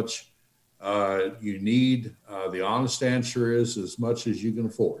how much you need. The honest answer is as much as you can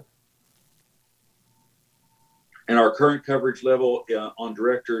afford. And our current coverage level on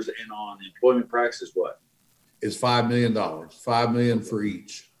directors and on employment practices, what? Is $5 million, $5 million for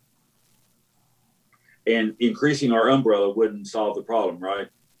each. And increasing our umbrella wouldn't solve the problem, right?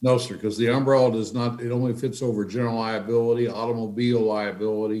 No, sir, because the umbrella does not, it only fits over general liability, automobile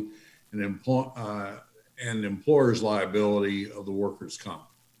liability, and employer's liability of the workers' comp.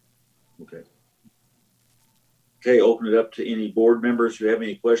 Okay. Okay, open it up to any board members who have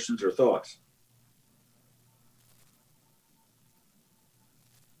any questions or thoughts.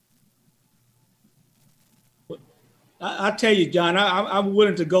 I tell you, John, I'm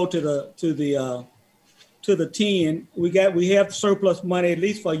willing to go to the 10. We have surplus money at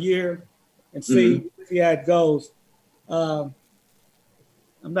least for a year and see how it goes. I'm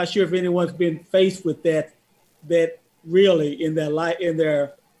not sure if anyone's been faced with that really in their life, in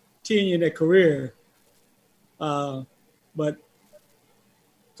their tenure in their career. But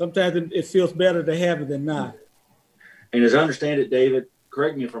sometimes it feels better to have it than not. And as I understand it, David,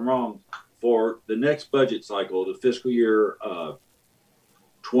 correct me if I'm wrong, for the next budget cycle, the fiscal year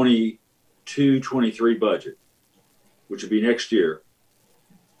 22-23 budget, which would be next year,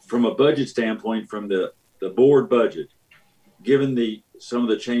 from a budget standpoint, from the board budget, given some of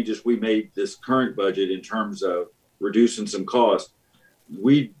the changes we made this current budget in terms of reducing some costs,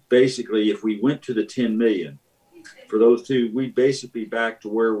 we basically, if we went to the 10 million for those two, we'd basically be back to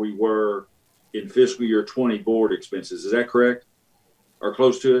where we were in fiscal year 20 board expenses. Is that correct? Or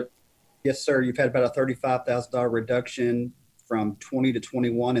close to it? Yes, sir. You've had about a $35,000 reduction from 20 to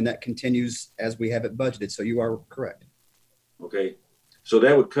 21, and that continues as we have it budgeted. So you are correct. Okay. So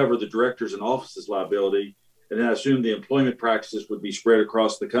that would cover the directors and offices liability. And then I assume the employment practices would be spread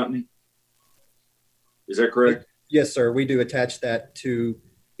across the company. Is that correct? Yes, sir. We do attach that to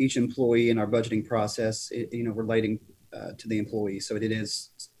each employee in our budgeting process, relating to the employee. So it is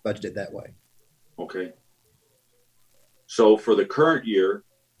budgeted that way. Okay. So for the current year,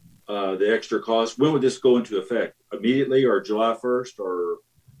 the extra cost, when would this go into effect? Immediately, or July 1st or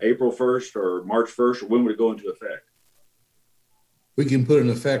April 1st or March 1st, or when would it go into effect? We can put it in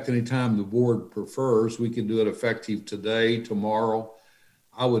effect anytime the board prefers. We can do it effective today, tomorrow.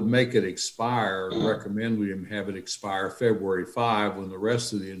 I would make it expire, recommend we have it expire February 5 when the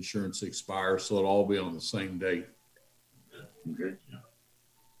rest of the insurance expires, so it'll all be on the same date. Okay.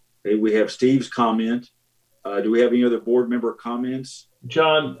 Okay, we have Steve's comment. Do we have any other board member comments?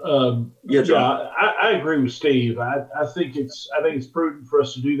 John, John. Yeah, I agree with Steve. I think it's prudent for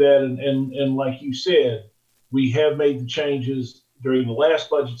us to do that, and like you said, we have made the changes during the last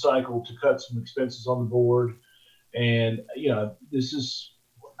budget cycle to cut some expenses on the board, and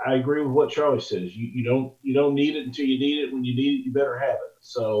I agree with what Charlie says. You don't need it until you need it. When you need it, you better have it.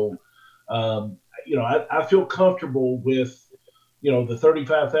 So, I feel comfortable with the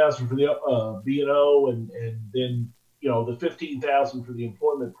 35,000 for the B&O, and then the 15,000 for the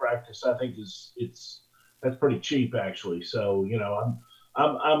employment practice. I think that's pretty cheap actually. So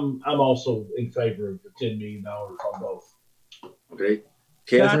I'm also in favor of the $10 million on both. Okay,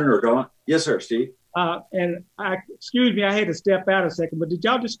 Catherine or Don? Yes, sir, Steve. And excuse me, I had to step out a second, but did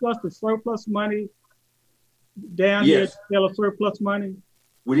y'all discuss the surplus money down here? The surplus money?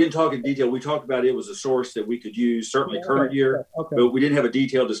 We didn't talk in detail. We talked about it was a source that we could use, certainly current year, but we didn't have a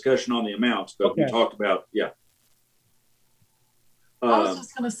detailed discussion on the amounts, but we talked about, I was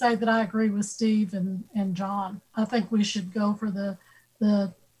just going to say that I agree with Steve and John. I think we should go for the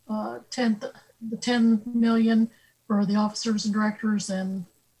 10 million for the officers and directors, and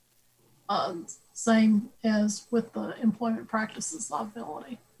same as with the employment practices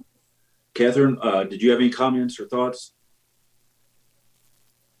liability. Catherine, did you have any comments or thoughts?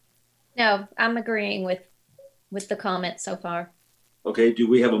 No, I'm agreeing with the comments so far. Okay, do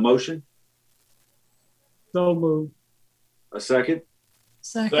we have a motion? So moved. A second?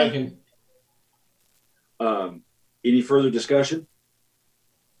 Second. Any further discussion?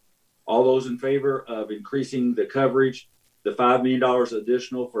 All those in favor of increasing the coverage the $5 million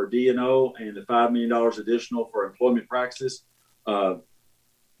additional for D&O and the $5 million additional for employment practices.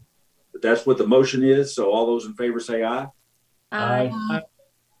 That's what the motion is. So all those in favor say aye. Aye.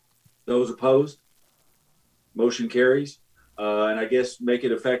 Those opposed? Motion carries. And I guess make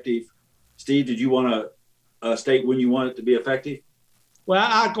it effective. Steve, did you want to state when you want it to be effective? Well,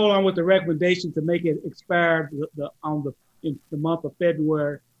 I'll go along with the recommendation to make it expire in the month of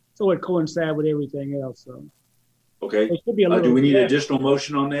February, so it coincides with everything else. So. Okay. Do we need additional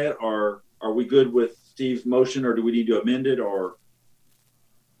motion on that, or are we good with Steve's motion, or do we need to amend it, or?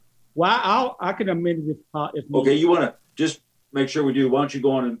 Well, I can amend it if okay, you want to just make sure we do. Why don't you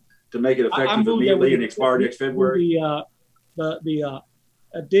go on to make it effective immediately and expire next February? The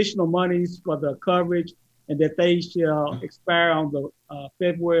additional monies for the coverage, and that they shall expire on the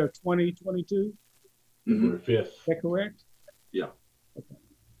February of 2022. February 5th. Is that correct? Yeah. Okay.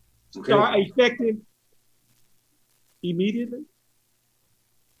 Start effective immediately?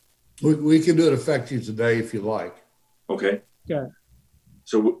 We can do it effective today if you like. Okay. Okay.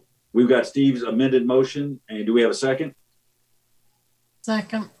 So we've got Steve's amended motion, and do we have a second?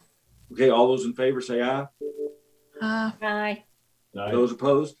 Second. Okay, all those in favor say aye. Aye. Those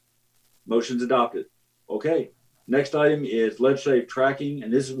opposed? Motion's adopted. Okay, next item is legislative tracking,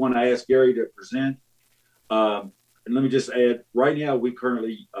 and this is one I asked Gary to present. And let me just add, right now we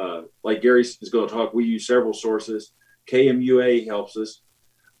currently, like Gary is going to talk, we use several sources. KMUA helps us,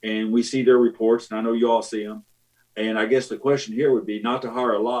 and we see their reports, and I know you all see them. And I guess the question here would be not to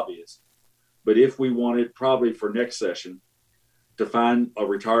hire a lobbyist, but if we wanted probably for next session to find a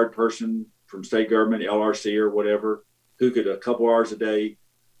retired person from state government, LRC or whatever, who could a couple hours a day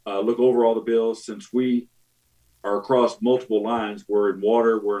look over all the bills. Since we are across multiple lines, we're in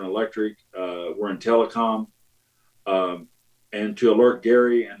water, we're in electric, we're in telecom, and to alert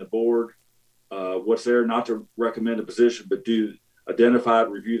Gary and the board what's there, not to recommend a position, but do identify it,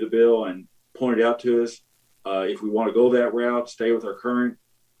 review the bill, and point it out to us. If we want to go that route, stay with our current,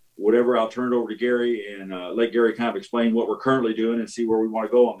 whatever, I'll turn it over to Gary and let Gary kind of explain what we're currently doing and see where we want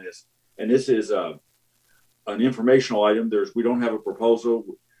to go on this. And this is an informational item. We don't have a proposal.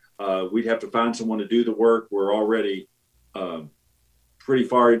 We'd have to find someone to do the work. We're already pretty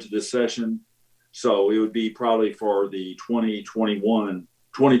far into this session. So it would be probably for the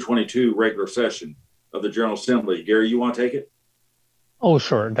 2022 regular session of the General Assembly. Gary, you want to take it? Oh,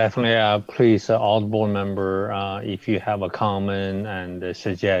 sure, definitely. Please, all the board member, if you have a comment and a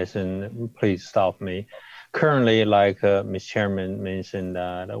suggestion, please stop me. Currently, like Ms. Chairman mentioned,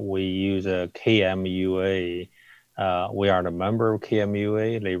 that we use a KMUA. We are the member of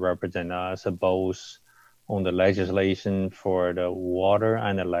KMUA. They represent us both on the legislation for the water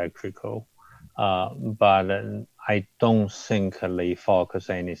and electrical. But I don't think they focus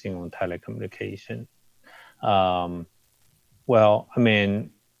anything on telecommunication. Well, I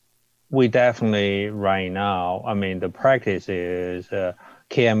mean, we definitely right now, I mean, the practice is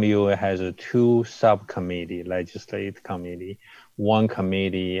KMU has a two subcommittee, legislative committee. One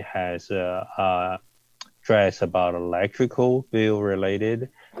committee has addressed about electrical bill related,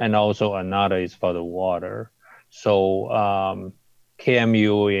 and also another is for the water. So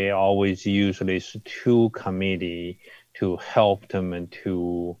KMU always uses two committee to help them and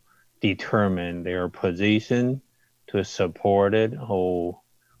to determine their position, to support it or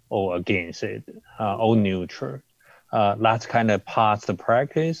against it, or neutral. That's kind of past the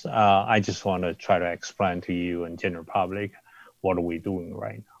practice. I just want to try to explain to you and general public what are we doing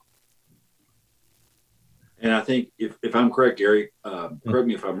right now. And I think if I'm correct, Gary, correct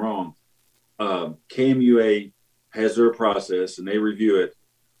me if I'm wrong, KMUA has their process and they review it.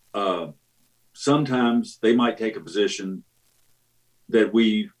 Sometimes they might take a position that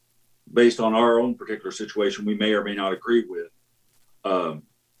we, based on our own particular situation, we may or may not agree with. And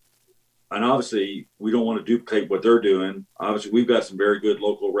obviously, we don't want to duplicate what they're doing. Obviously, we've got some very good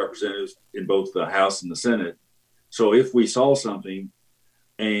local representatives in both the House and the Senate. So if we saw something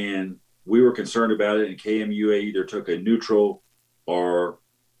and we were concerned about it and KMUA either took a neutral or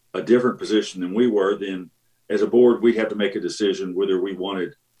a different position than we were, then as a board, we'd have to make a decision whether we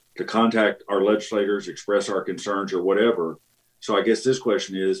wanted to contact our legislators, express our concerns or whatever. So I guess this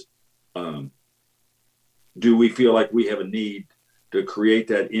question is, do we feel like we have a need to create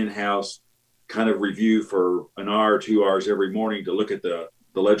that in-house kind of review for an hour or 2 hours every morning to look at the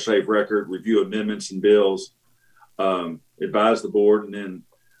legislative record, review amendments and bills, advise the board, and then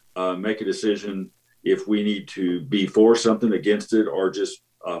make a decision if we need to be for something, against it, or just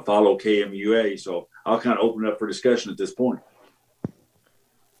follow KMUA. So I'll kind of open it up for discussion at this point.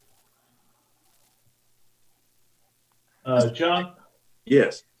 John?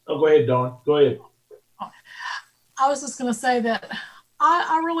 Yes. Oh, go ahead, Dawn. Go ahead. I was just going to say that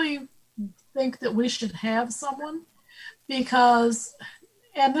I really think that we should have someone because,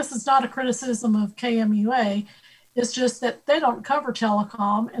 and this is not a criticism of KMUA, it's just that they don't cover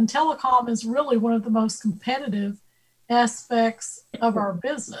telecom, and telecom is really one of the most competitive aspects of our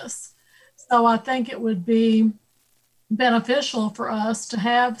business. So I think it would be beneficial for us to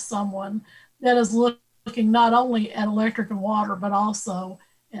have someone that is looking not only at electric and water, but also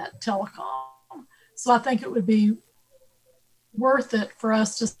at telecom. So I think it would be worth it for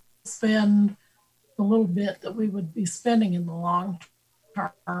us to spend the little bit that we would be spending in the long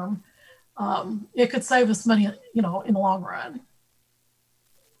term. It could save us money, in the long run.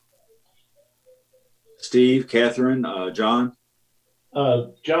 Steve, Catherine, John?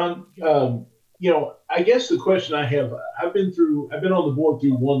 John, I guess the question I have, I've been on the board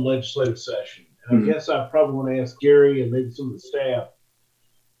through one legislative session. And I guess I probably want to ask Gary and maybe some of the staff,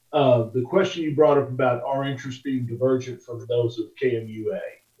 the question you brought up about our interests being divergent from those of KMUA.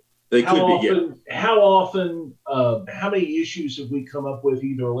 They could be, yeah. How often, how many issues have we come up with,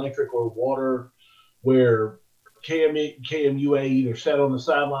 either electric or water, where KMUA either sat on the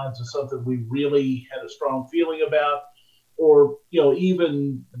sidelines of something we really had a strong feeling about, or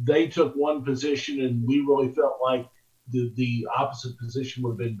even they took one position and we really felt like the opposite position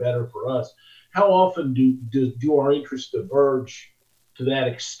would have been better for us? How often do our interests diverge to that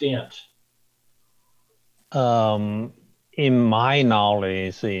extent? In my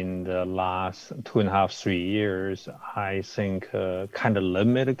knowledge, in the last 2.5, 3 years, I think kind of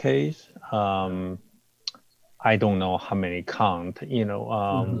limited case. I don't know how many count,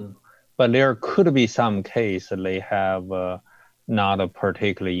 but there could be some case that they have not a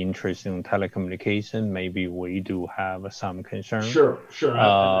particularly interest in telecommunication. Maybe we do have some concern. Sure.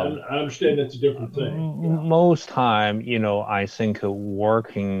 I understand that's a different thing. Most time, I think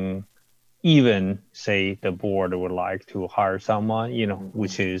working, even say the board would like to hire someone,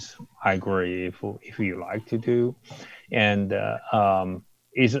 which is, I agree, if you like to do, and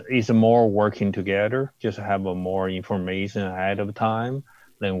is more working together, just have more information ahead of time,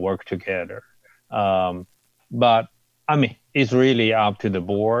 then work together. But I mean, it's really up to the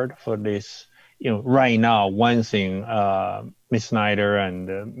board for this. Right now, one thing, Ms. Snyder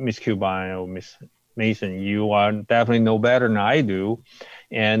and Ms. Cubine or Ms. Mason, you are definitely know better than I do.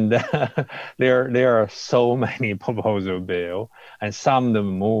 And there are so many proposal bill, and some of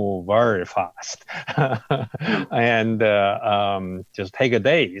them move very fast. And just take a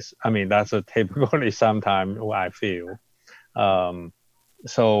days. I mean, that's a typically sometimes I feel.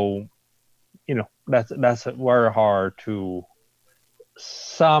 So, that's very hard to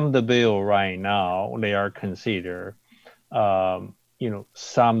sum the bill right now. They are considered,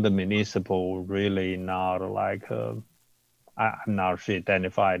 some of the municipal really not like, I'm not sure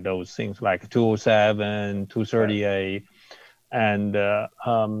identify those things like 207, 238. And there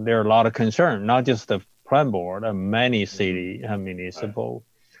are a lot of concern, not just the plan board, many city and municipal,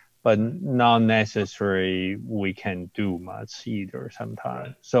 but not necessarily we can do much either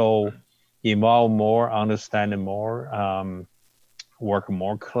sometimes. So involve more, understand more, work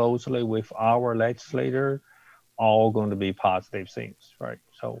more closely with our legislator, all going to be positive things, right?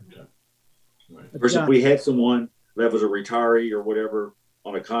 So, First, if we had someone that was a retiree or whatever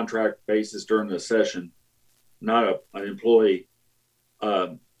on a contract basis during the session, not an employee,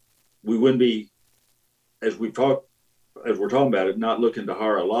 we wouldn't be, as we're talking about it, not looking to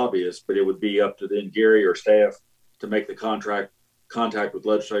hire a lobbyist, but it would be up to then Gary or staff to make the contact with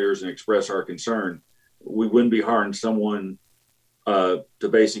legislators and express our concern. We wouldn't be hiring someone to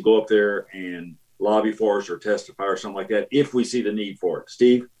basically go up there and lobby for us or testify or something like that if we see the need for it.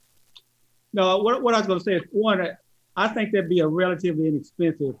 Steve? No, what I was going to say is, one, I think that'd be a relatively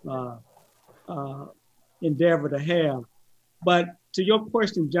inexpensive endeavor to have. But to your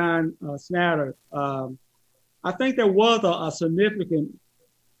question, John Snyder, I think there was a significant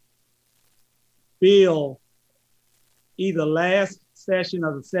bill either last session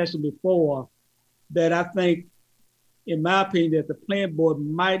or the session before that I think, in my opinion, that the plan board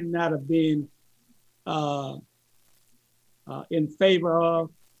might not have been in favor of,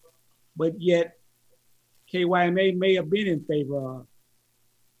 but yet KYMA may have been in favor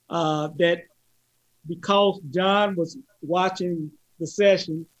of. That because John was watching the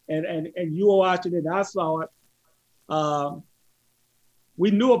session and you were watching it, and I saw it, we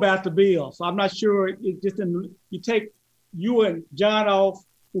knew about the bill. So I'm not sure, it just didn't, you take you and John off,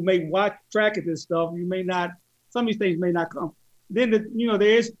 who may watch track of this stuff, you may not, some of these things may not come. Then, there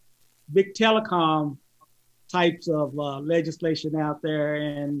is big telecom types of legislation out there.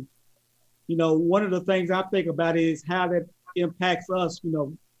 And, one of the things I think about is how that impacts us,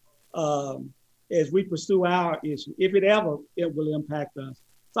 as we pursue our issue, if it ever it will impact us.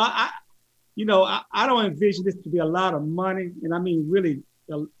 So I don't envision this to be a lot of money, and I mean really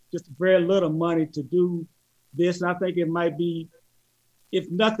just very little money to do this. And I think it might be, if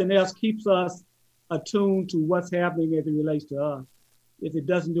nothing else, keeps us attuned to what's happening as it relates to us, if it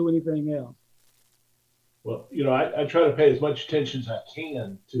doesn't do anything else. Well, I try to pay as much attention as I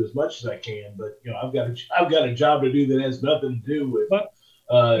can to as much as I can, but I've got a job to do that has nothing to do with. But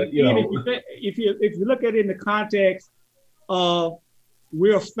if you look at it in the context of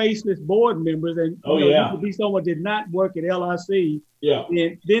we're faceless board members, and you could be someone that did not work at LRC,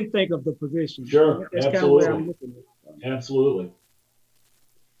 then think of the position. Sure, that's absolutely. kind of where I'm looking at. Absolutely.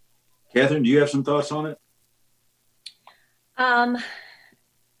 Catherine, do you have some thoughts on it?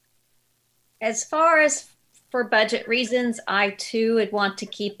 As far as for budget reasons, I too would want to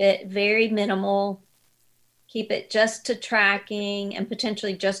keep it very minimal, keep it just to tracking and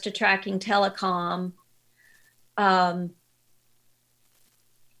potentially just to tracking telecom. As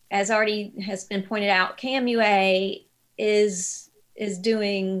already has been pointed out, KMUA is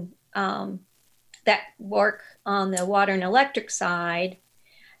doing that work on the water and electric side.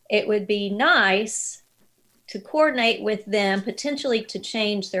 It would be nice to coordinate with them, potentially to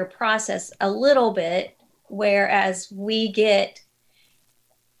change their process a little bit, whereas we get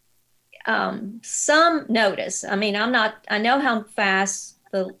some notice. I mean, I know how fast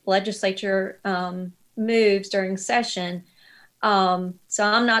the legislature moves during session. So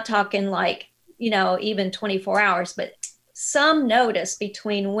I'm not talking like, even 24 hours, but some notice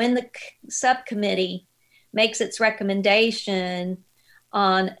between when the subcommittee makes its recommendation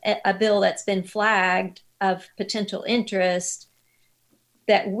on a bill that's been flagged of potential interest,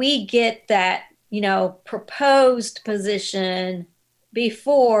 that we get that, proposed position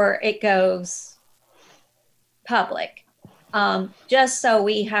before it goes public. Just so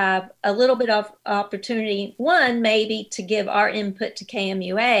we have a little bit of opportunity, one, maybe to give our input to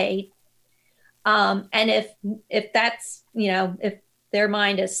KMUA. And if that's, if their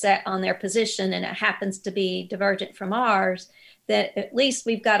mind is set on their position and it happens to be divergent from ours, that at least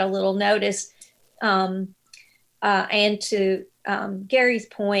we've got a little notice. And to Gary's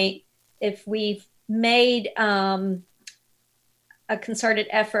point, if we've made a concerted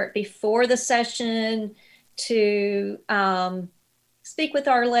effort before the session to speak with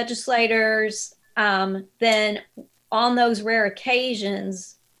our legislators, then on those rare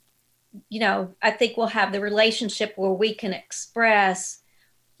occasions, I think we'll have the relationship where we can express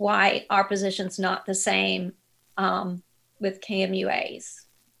why our position's not the same with KMUA's.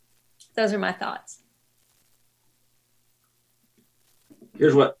 Those are my thoughts.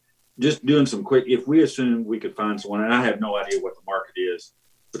 Here's what, just doing some quick, if we assume we could find someone, and I have no idea what the market is,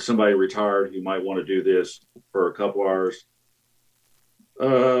 but somebody retired who might want to do this for a couple hours.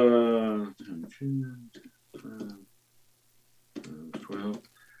 12.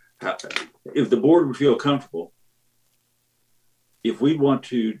 If the board would feel comfortable, if we want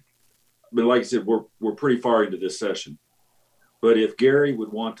to, but like I said, we're pretty far into this session, but if Gary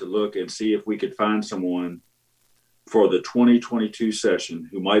would want to look and see if we could find someone for the 2022 session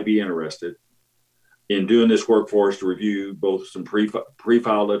who might be interested in doing this work for us to review both some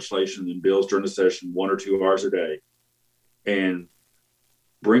pre-filed legislation and bills during the session, 1 or 2 hours a day, and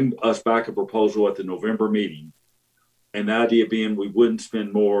bring us back a proposal at the November meeting. And the idea being we wouldn't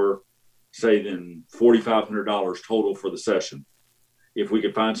spend more, say, than $4,500 total for the session. If we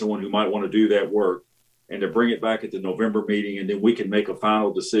could find someone who might want to do that work, and to bring it back at the November meeting, and then we can make a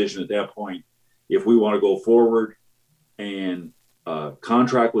final decision at that point if we want to go forward and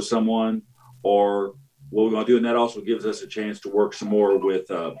contract with someone, or what we want to do. And that also gives us a chance to work some more with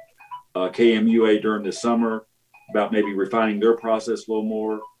KMUA during the summer about maybe refining their process a little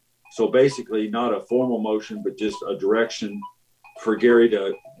more. So basically not a formal motion, but just a direction for Gary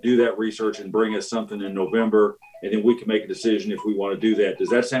to do that research and bring us something in November, and then we can make a decision if we want to do that. Does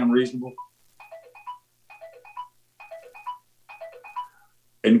that sound reasonable?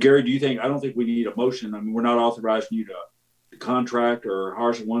 And Gary, do you think, I don't think we need a motion. I mean, we're not authorizing you to contract or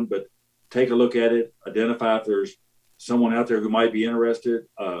hire someone, but take a look at it, identify if there's someone out there who might be interested,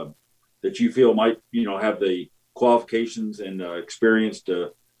 that you feel might, have the qualifications and experience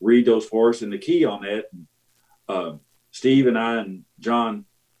to read those for us. And the key on that, Steve and I and John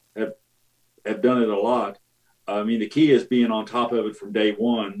have done it a lot. I mean, the key is being on top of it from day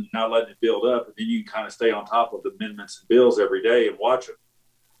one, not letting it build up, and then you can kind of stay on top of the amendments and bills every day and watch them.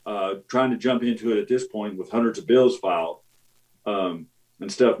 Trying to jump into it at this point with hundreds of bills filed and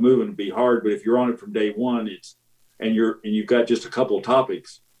stuff moving would be hard. But if you're on it from day one, and you've got just a couple of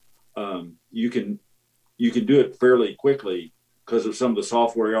topics, you can do it fairly quickly because of some of the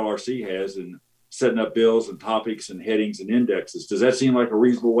software LRC has, and setting up bills and topics and headings and indexes. Does that seem like a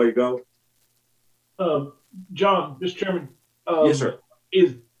reasonable way to go? John, Mr. Chairman. Yes, sir.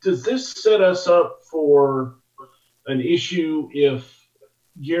 Does this set us up for an issue if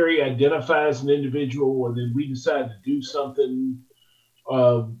Gary identifies an individual and then we decide to do something?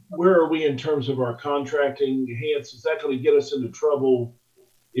 Where are we in terms of our contracting? Hans, is that going to get us into trouble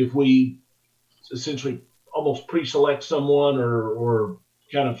if we essentially almost pre-select someone or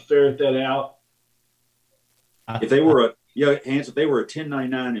kind of ferret that out? If they were Hans, if they were a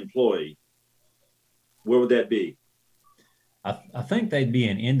 1099 employee, what would that be? I think they'd be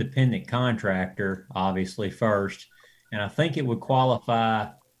an independent contractor, obviously, first. And I think it would qualify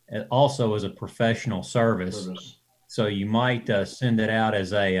also as a professional service. So you might send it out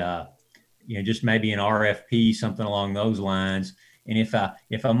as a, just maybe an RFP, something along those lines. And if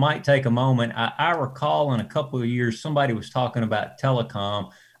I might take a moment, I recall in a couple of years, somebody was talking about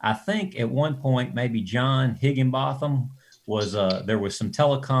telecom. I think at one point, maybe John Higginbotham was, there was some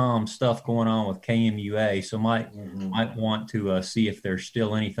telecom stuff going on with KMUA. So might want to see if there's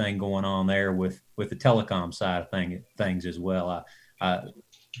still anything going on there with the telecom side of things as well.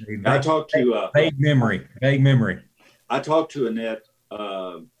 I talked to vague memory. I talked to Annette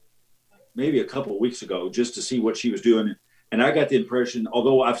maybe a couple of weeks ago just to see what she was doing. And I got the impression,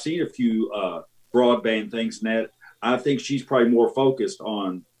 although I've seen a few broadband things, Annette, I think she's probably more focused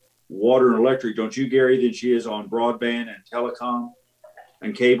on water and electric, don't you, Gary, than she is on broadband and telecom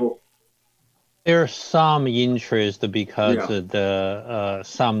and cable? There's some interest because the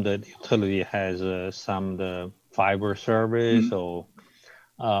some the utility has some the fiber service, or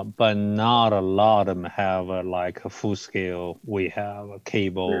but not a lot of them have like a full scale. We have a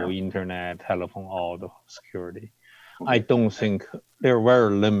cable, internet, telephone, all the security. I don't think they're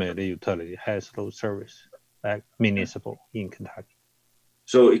very limited. Utility has those services, like municipal in Kentucky.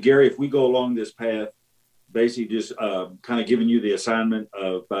 So Gary, if we go along this path, basically just kind of giving you the assignment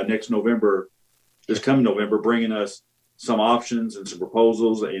of by next November, this coming November, bringing us some options and some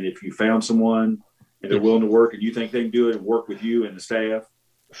proposals. And if you found someone and they're willing to work and you think they can do it and work with you and the staff,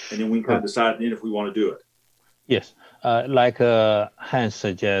 and then we can kind of decide then if we want to do it. Yes, like Hans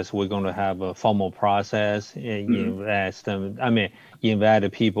suggests, we're going to have a formal process. Invite them. I mean, invite the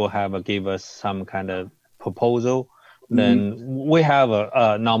people, give us some kind of proposal. Then we have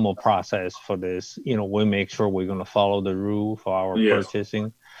a normal process for this. We make sure we're going to follow the rule for our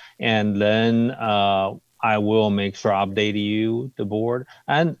purchasing, and then I will make sure I update you, the board,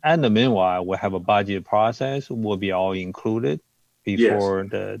 and in the meanwhile, we have a budget process. Will be all included before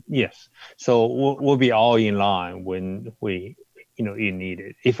So we'll be all in line when we, you need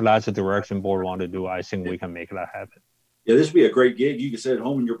it. If that's the direction board want to do, I think we can make that happen. Yeah, this would be a great gig. You can sit at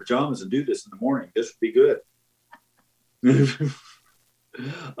home in your pajamas and do this in the morning. This would be good.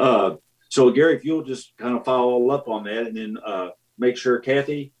 So Gary, if you'll just kind of follow up on that and then make sure,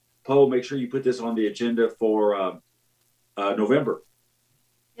 Kathy, Poe, make sure you put this on the agenda for November.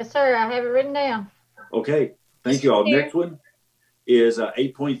 Yes, sir. I have it written down. Okay. Thank you all. Next one is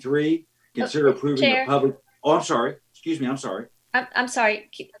 8.3. Consider approving the public. Oh, I'm sorry. Excuse me. I'm sorry. I'm sorry.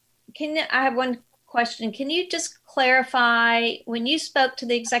 I have one question. Can you just clarify when you spoke to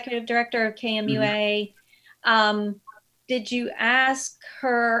the executive director of KMUA, did you ask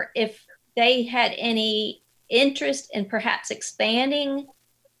her if they had any interest in perhaps expanding,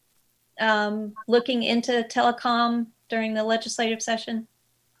 looking into telecom during the legislative session?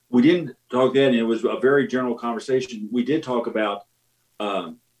 We didn't talk that, and it was a very general conversation. We did talk about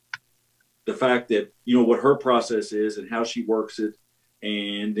the fact that, what her process is and how she works it,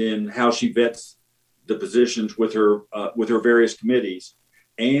 and then how she vets the positions with her various committees,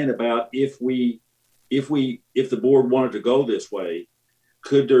 and about if the board wanted to go this way,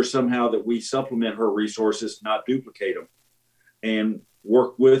 could there somehow that we supplement her resources, not duplicate them, and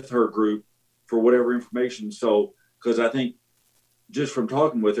work with her group for whatever information. So, because I think just from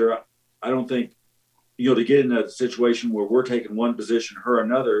talking with her, I don't think, to get in a situation where we're taking one position, her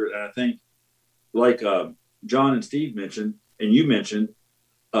another. And I think like John and Steve mentioned, and you mentioned,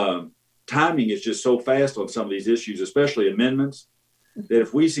 timing is just so fast on some of these issues, especially amendments, that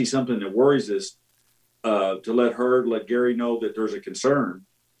if we see something that worries us, to let Gary know that there's a concern,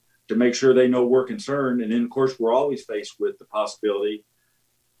 to make sure they know we're concerned. And then, of course, we're always faced with the possibility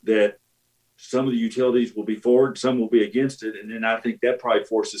that some of the utilities will be for it, some will be against it. And then I think that probably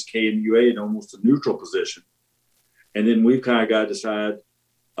forces KMUA in almost a neutral position. And then we've kind of got to decide,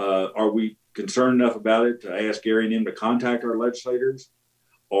 are we concerned enough about it to ask Gary and him to contact our legislators,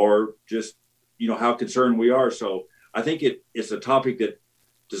 or just, how concerned we are. So I think it's a topic that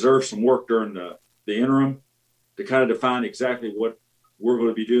deserves some work during the interim to kind of define exactly what we're going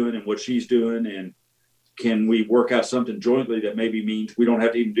to be doing and what she's doing, and can we work out something jointly that maybe means we don't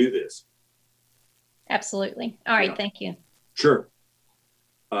have to even do this? Absolutely. All right. Yeah. Thank you. Sure.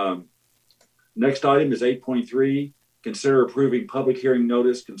 Next item is 8.3. Consider approving public hearing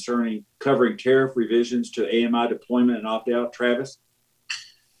notice concerning covering tariff revisions to AMI deployment and opt-out. Travis?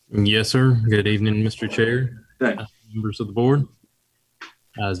 Yes, sir. Good evening, Mr. Chair, members of the board.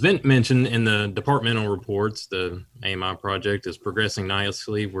 As Vint mentioned in the departmental reports, the AMI project is progressing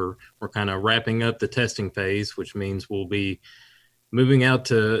nicely. We're kind of wrapping up the testing phase, which means we'll be moving out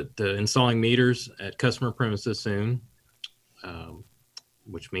to installing meters at customer premises soon,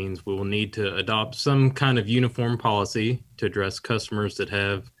 which means we will need to adopt some kind of uniform policy to address customers that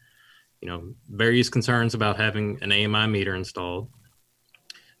have, various concerns about having an AMI meter installed.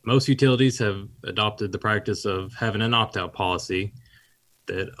 Most utilities have adopted the practice of having an opt-out policy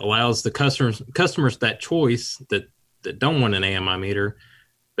that allows the customers that choice that don't want an AMI meter,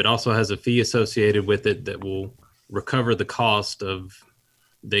 but also has a fee associated with it that will recover the cost of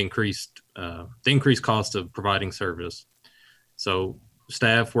the increased cost of providing service. So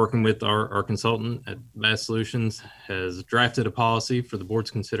staff working with our consultant at Bass Solutions has drafted a policy for the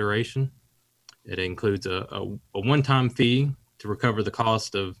board's consideration. It includes a one-time fee to recover the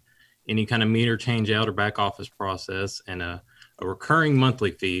cost of any kind of meter change out or back office process, and a recurring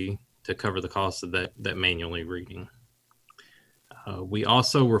monthly fee to cover the cost of that manually reading. We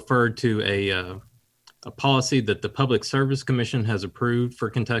also referred to a policy that the Public Service Commission has approved for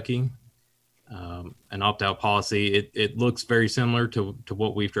Kentucky, an opt-out policy. It looks very similar to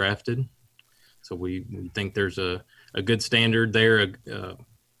what we've drafted. So we think there's a good standard there.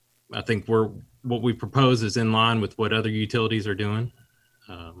 I think what we propose is in line with what other utilities are doing.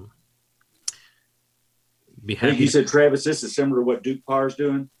 I think you said, Travis, this is similar to what Duke Power is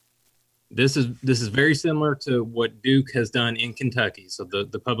doing. This is very similar to what Duke has done in Kentucky. So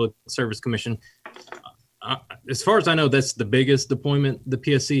the Public Service Commission, as far as I know, that's the biggest deployment the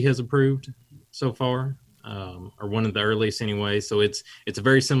PSC has approved so far, or one of the earliest anyway. So it's a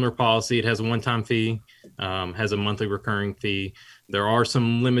very similar policy. It has a one-time fee, has a monthly recurring fee. There are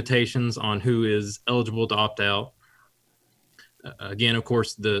some limitations on who is eligible to opt out. Again, of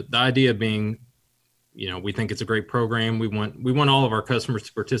course, the idea being, we think it's a great program. We want all of our customers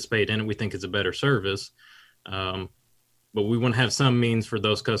to participate in it. We think it's a better service, but we want to have some means for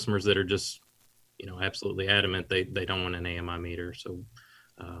those customers that are just, absolutely adamant they don't want an AMI meter. So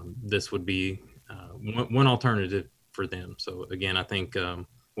this would be one alternative for them. So again, I think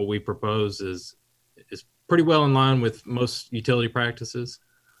what we propose is pretty well in line with most utility practices.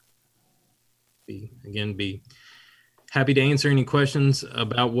 Be happy to answer any questions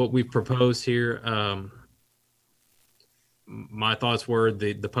about what we've proposed here. My thoughts were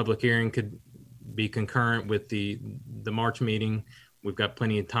the public hearing could be concurrent with the March meeting. We've got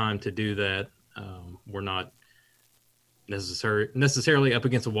plenty of time to do that. We're not necessarily up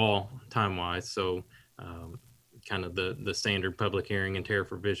against a wall time-wise. So kind of the standard public hearing and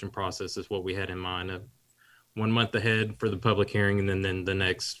tariff revision process is what we had in mind. 1 month ahead for the public hearing, and then the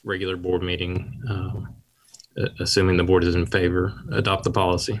next regular board meeting, assuming the board is in favor, adopt the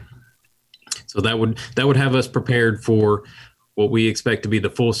policy. So that would have us prepared for what we expect to be the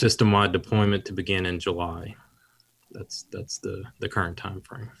full system-wide deployment to begin in July. That's the current time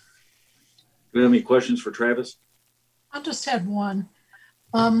frame. Do you have any questions for Travis? I just had one.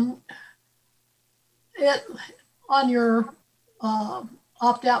 On your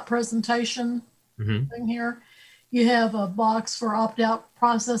opt-out presentation thing here, you have a box for opt-out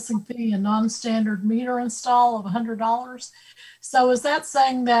processing fee and non-standard meter install of $100. So is that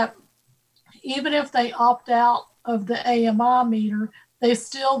saying that even if they opt out of the AMI meter, they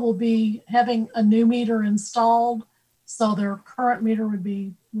still will be having a new meter installed, so their current meter would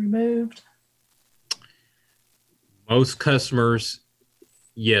be removed? Most customers,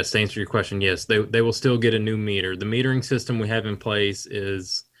 yes, to answer your question, yes, they will still get a new meter. The metering system we have in place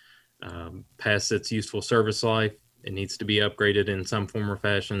is past its useful service life. It needs to be upgraded in some form or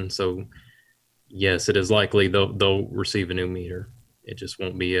fashion. So yes, it is likely they'll receive a new meter. It just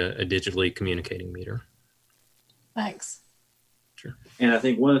won't be a digitally communicating meter. Thanks. Sure. And I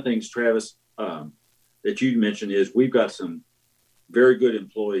think one of the things, Travis, that you mentioned is we've got some very good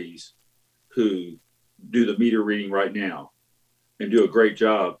employees who do the meter reading right now and do a great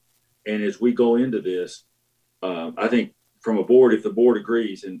job. And as we go into this, I think from a board, if the board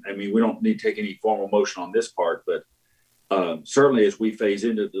agrees, and I mean, we don't need to take any formal motion on this part, but certainly as we phase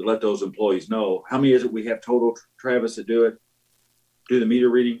into to let those employees know, how many is it we have total, Travis, that do the meter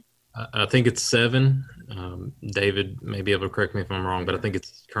reading? I think it's 7. David may be able to correct me if I'm wrong, but I think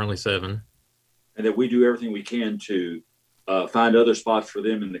it's currently 7. And that we do everything we can to find other spots for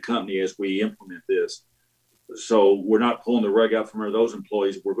them in the company as we implement this. So we're not pulling the rug out from those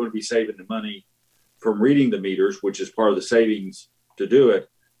employees. We're going to be saving the money from reading the meters, which is part of the savings to do it,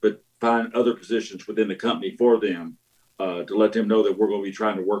 but find other positions within the company for them to let them know that we're going to be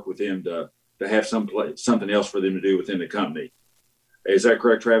trying to work with them to have something else for them to do within the company. Is that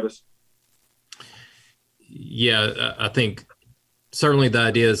correct, Travis? Yeah, I think certainly the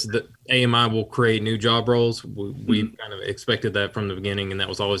idea is that AMI will create new job roles. We kind of expected that from the beginning, and that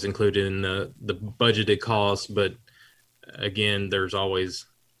was always included in the budgeted cost. But again, there's always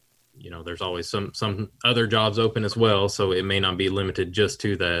some other jobs open as well, so it may not be limited just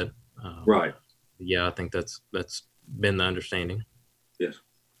to that. Right. Yeah, I think that's been the understanding. Yes.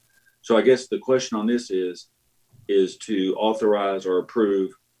 So I guess the question on this is to authorize or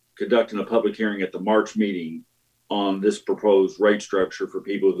approve conducting a public hearing at the March meeting on this proposed rate structure for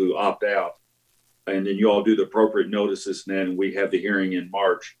people who opt out. And then you all do the appropriate notices, and then we have the hearing in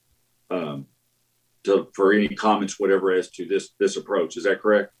March for any comments, whatever, as to this approach. Is that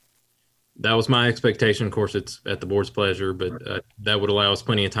correct? That was my expectation. Of course, it's at the board's pleasure, but that would allow us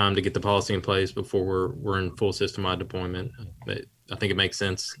plenty of time to get the policy in place before we're in full system-wide deployment. But I think it makes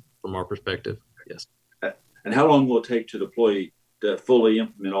sense from our perspective. Yes. And how long will it take to deploy to fully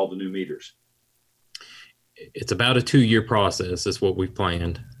implement all the new meters? It's about a 2-year process. That's what we've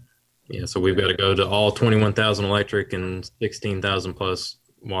planned. Yeah, so we've got to go to all 21,000 electric and 16,000 plus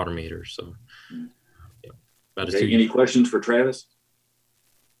water meters. So, yeah, about a 2-year. Any questions for Travis?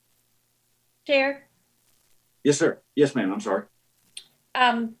 Chair? Yes, sir. Yes, ma'am. I'm sorry.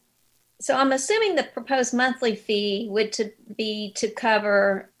 So I'm assuming the proposed monthly fee would be to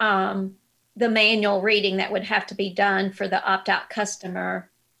cover the manual reading that would have to be done for the opt-out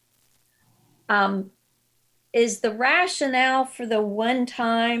customer. Is the rationale for the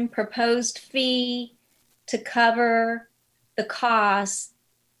one-time proposed fee to cover the costs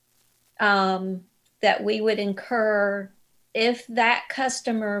that we would incur if that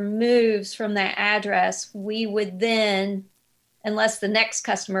customer moves from that address? We would then, unless the next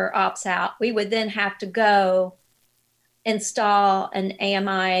customer opts out, we would then have to go install an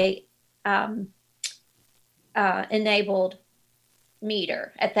AMI enabled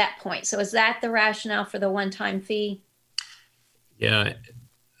meter at that point. So is that the rationale for the one-time fee? Yeah,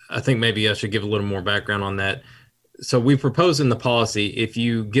 I think maybe I should give a little more background on that. So we propose in the policy, if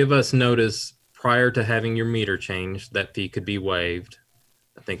you give us notice prior to having your meter changed, that fee could be waived.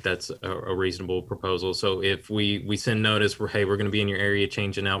 I think that's a reasonable proposal. So if we send notice, hey, we're going to be in your area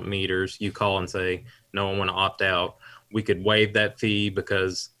changing out meters, you call and say, no, I want to opt out, we could waive that fee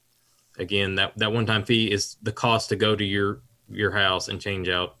because, again, that one-time fee is the cost to go to your house and change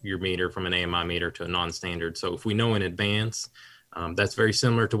out your meter from an AMI meter to a non-standard. So if we know in advance, that's very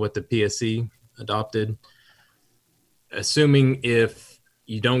similar to what the PSC adopted. Assuming if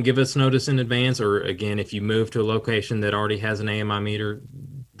you don't give us notice in advance, or again, if you move to a location that already has an AMI meter,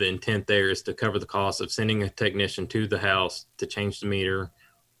 the intent there is to cover the cost of sending a technician to the house to change the meter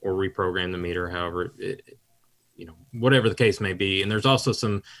or reprogram the meter, however, whatever the case may be. And there's also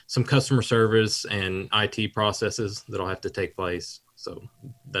some customer service and IT processes that'll have to take place. So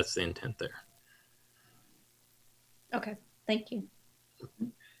that's the intent there. Okay, thank you.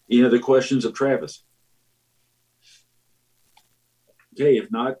 Any other questions of Travis? Okay,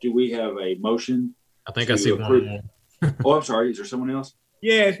 if not, do we have a motion? I think I see one more. Oh, I'm sorry. Is there someone else?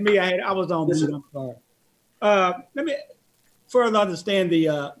 Yeah, it's me. I was on mute. I'm sorry. Let me further understand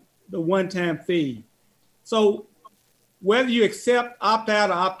the one-time fee. So whether you accept opt-out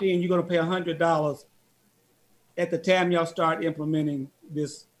or opt-in, you're going to pay $100 at the time y'all start implementing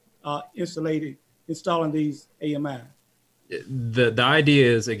this, installing these AMI. The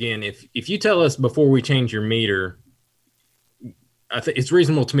idea is, again, if you tell us before we change your meter, I think it's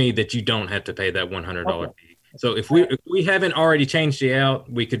reasonable to me that you don't have to pay that $100 fee. So if we haven't already changed you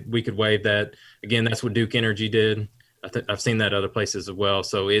out, we could waive that. Again, that's what Duke Energy did. I've seen that other places as well.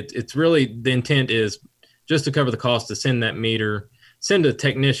 So it's really, the intent is just to cover the cost to send that meter, send a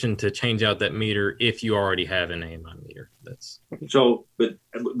technician to change out that meter if you already have an AMI meter. That's so. But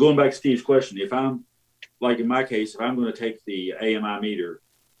going back to Steve's question, if I'm like in my case, if I'm going to take the AMI meter,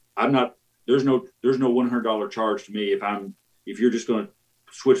 I'm not. There's no $100 charge to me if you're just going to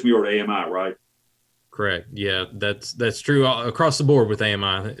switch me over to AMI, right? Correct. Yeah, that's true across the board with AMI.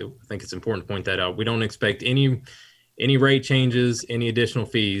 I think it's important to point that out. We don't expect any rate changes, any additional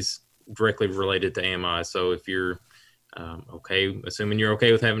fees directly related to AMI. So if you're assuming you're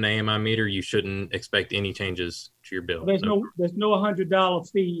okay with having an AMI meter, you shouldn't expect any changes to your bill. There's no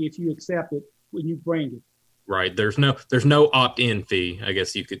 $100 fee if you accept it when you bring it. Right. There's no opt-in fee. I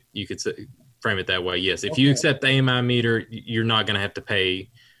guess you could say frame it that way. Yes, if you accept the AMI meter, you're not going to have to pay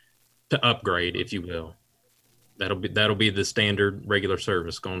to upgrade, if you will. That'll be the standard regular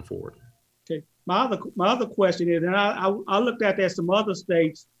service going forward. Okay. My other question is, and I looked at some other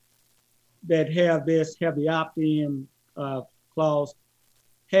states that have the opt-in clause,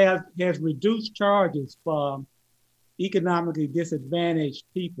 has reduced charges for economically disadvantaged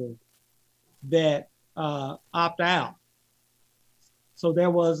people that opt out. So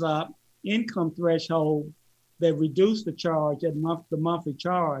there was a income threshold that reduced the charge, the monthly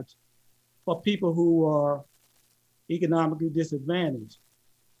charge for people who are economically disadvantaged.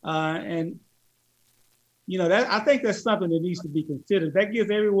 And you know, I think that's something that needs to be considered. That gives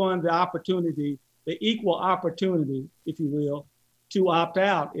everyone the opportunity, the equal opportunity, if you will, to opt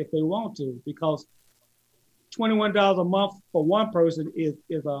out if they want to, because $21 a month for one person is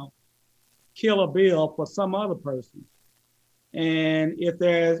a killer bill for some other person. And if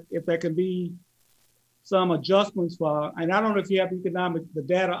there can be some adjustments for, and I don't know if you have the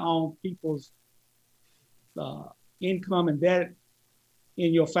data on people's income and debt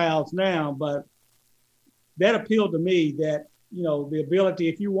in your files now, but that appealed to me that, you know, the ability,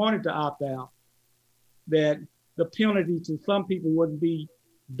 if you wanted to opt out, that the penalty to some people wouldn't be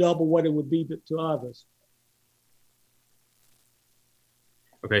double what it would be to others.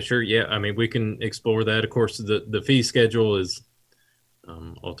 Okay, sure. Yeah, I mean, we can explore that. Of course, the fee schedule is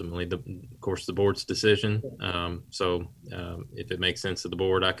ultimately, of course, the board's decision. So if it makes sense to the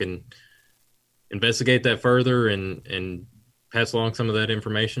board, I can investigate that further and pass along some of that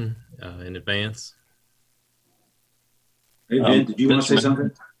information in advance. Hey, Ben, did you want to say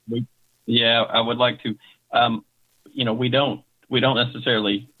something? Yeah, I would like to. You know, we don't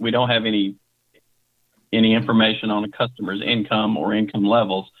have any information on a customer's income or income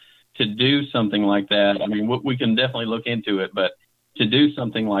levels. To do something like that, I mean, we can definitely look into it, but to do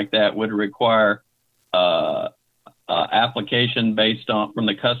something like that would require application from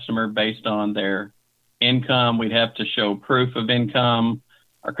the customer based on their income. We'd have to show proof of income.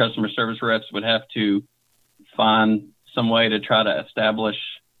 Our customer service reps would have to find some way to try to establish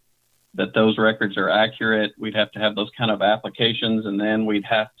that those records are accurate. We'd have to have those kind of applications, and then we'd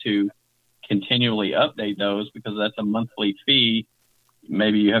have to continually update those because that's a monthly fee.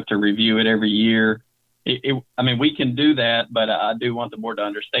 Maybe you have to review it every year. I mean, we can do that, but I do want the board to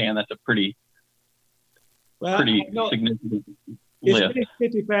understand that's a pretty significant lift. It's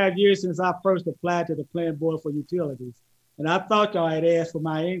been 55 years since I first applied to the Plan Board for Utilities. And I thought y'all had asked for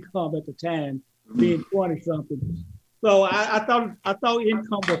my income at the time, being 20-something. So I thought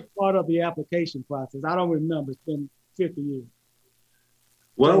income was part of the application process. I don't remember. It's been 50 years.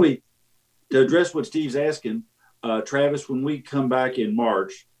 Well, to address what Steve's asking, Travis, when we come back in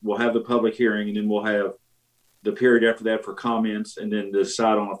March, we'll have the public hearing, and then we'll have the period after that for comments, and then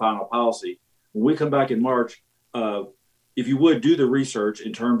decide on a final policy. When we come back in March, if you would do the research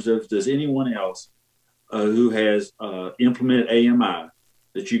in terms of, does anyone else who has implemented AMI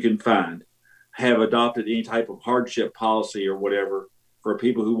that you can find have adopted any type of hardship policy or whatever for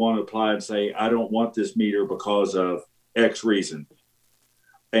people who want to apply and say, I don't want this meter because of X reason,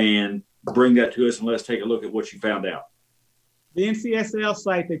 and bring that to us, and let's take a look at what you found out. The NCSL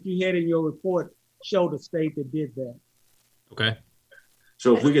site that you had in your report showed a state that did that. Okay.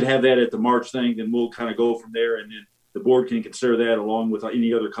 So if we could have that at the March thing, then we'll kind of go from there, and then the board can consider that along with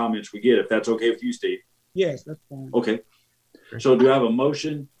any other comments we get, if that's okay with you, Steve. Yes, that's fine. Okay. So do I have a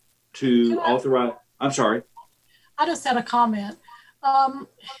motion to authorize? I'm sorry. I just had a comment.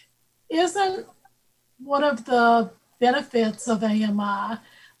 Isn't one of the benefits of AMI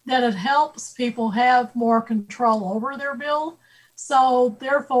that it helps people have more control over their bill? So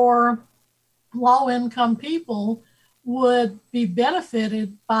therefore, low-income people would be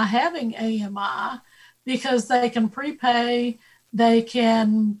benefited by having AMI because they can prepay, they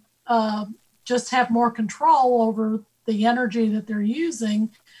can just have more control over the energy that they're using.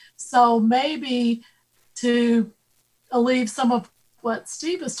 So maybe to alleviate some of what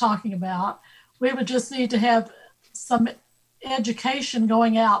Steve is talking about, we would just need to have some education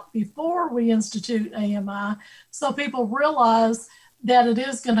going out before we institute AMI so people realize that it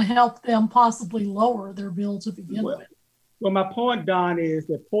is going to help them possibly lower their bill to begin with. Well, my point, Don, is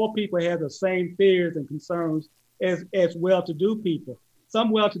that poor people have the same fears and concerns as well-to-do people. Some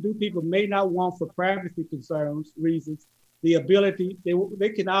well-to-do people may not want, for privacy concerns reasons, the ability, they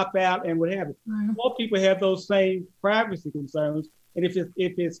can opt out and what have it. More people have those same privacy concerns. And if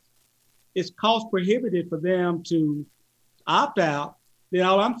it's cost prohibitive for them to opt out, then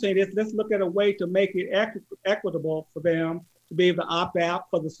all I'm saying is let's look at a way to make it equitable for them to be able to opt out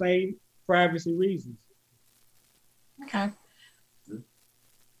for the same privacy reasons. Okay.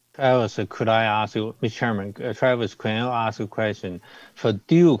 Travis, could I ask you, Mr. Chairman, Travis, can I ask a question? For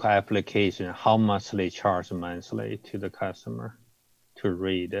Duke application, how much they charge monthly to the customer to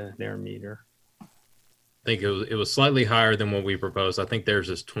read their meter? I think it was slightly higher than what we proposed. I think theirs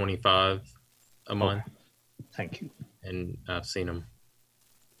is 25 a month. Okay. Thank you. And I've seen them,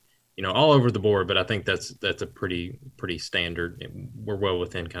 all over the board, but I think that's a pretty standard. We're well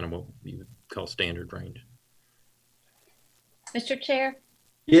within kind of what you would call standard range. Mr. Chair?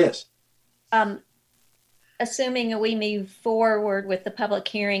 Yes. Assuming we move forward with the public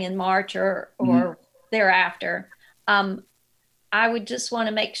hearing in March or thereafter, I would just want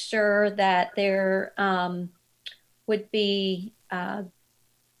to make sure that there would be a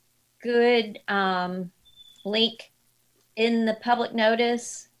good link in the public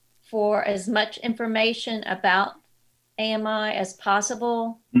notice for as much information about AMI as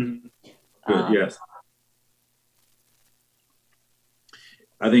possible. Good, yes.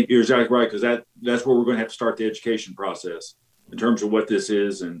 I think you're exactly right, because that's where we're going to have to start the education process in terms of what this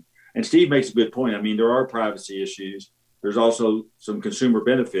is. And Steve makes a good point. I mean, there are privacy issues. There's also some consumer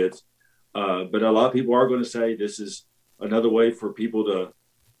benefits, but a lot of people are going to say this is another way for people to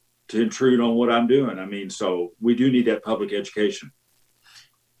intrude on what I'm doing. I mean, so we do need that public education.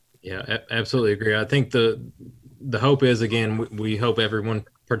 Yeah, absolutely agree. I think the hope is, again, we hope everyone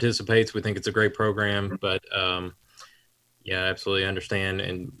participates. We think it's a great program, but yeah, absolutely understand.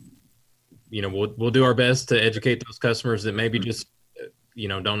 And, we'll do our best to educate those customers that maybe just,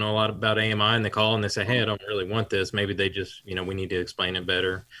 don't know a lot about AMI, and they call and they say, hey, I don't really want this. Maybe they just, we need to explain it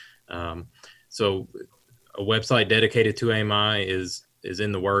better. So a website dedicated to AMI is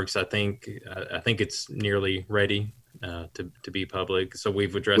in the works. I think it's nearly ready to be public. So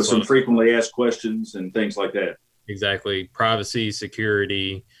we've addressed with some frequently asked questions and things like that. Exactly. Privacy,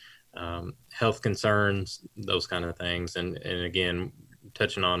 security, health concerns, those kind of things. And again,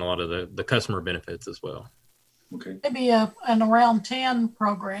 touching on a lot of the customer benefits as well. Okay. Maybe an around 10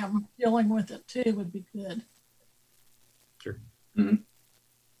 program dealing with it too would be good. Sure. Mm-hmm.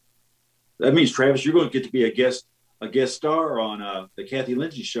 That means, Travis, you're going to get to be a guest star on the Kathy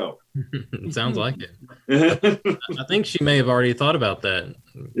Lindsay show. It sounds like it. I think she may have already thought about that.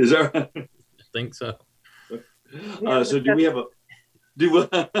 Is there? I think so. So do we have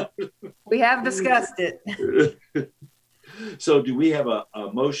we have discussed it. So do we have a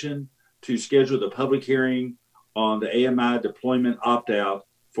motion to schedule the public hearing on the AMI deployment opt-out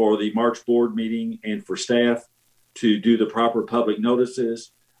for the March board meeting, and for staff to do the proper public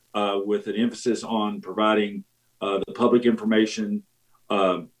notices with an emphasis on providing the public information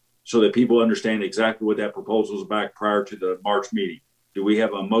so that people understand exactly what that proposal is about prior to the March meeting? Do we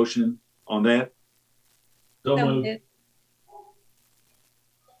have a motion on that? So moved.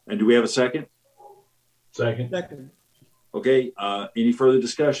 And do we have a second? Second. Okay. Any further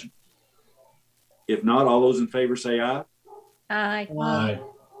discussion? If not, all those in favor say aye. Aye. Aye.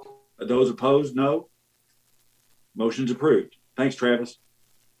 Those opposed, no. Motion's approved. Thanks, Travis.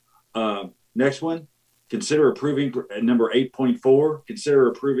 Next one, consider approving number 8.4. Consider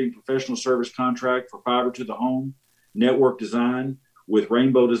approving professional service contract for fiber to the home network design with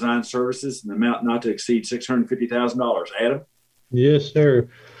Rainbow Design Services, an amount not to exceed $650,000. Adam? Yes, sir.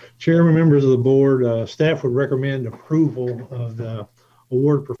 Chairman, members of the board, staff would recommend approval of the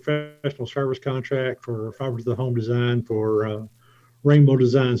award professional service contract for fiber to the home design for Rainbow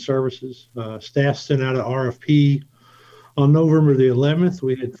Design Services. Staff sent out an RFP on November the 11th.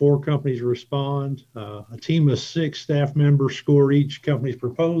 We had 4 companies respond. A team of 6 staff members scored each company's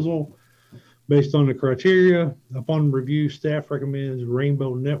proposal based on the criteria. Upon review, staff recommends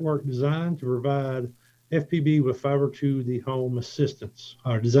Rainbow Network Design to provide FPB with fiber to the home assistance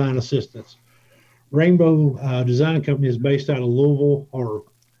or design assistance. Rainbow Design Company is based out of Louisville, or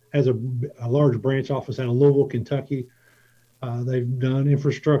has a large branch office out of Louisville, Kentucky. They've done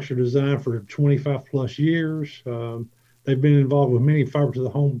infrastructure design for 25 plus years. They've been involved with many fiber to the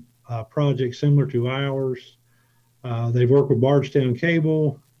home projects similar to ours. They've worked with Bardstown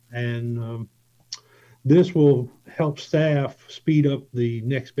Cable, and this will help staff speed up the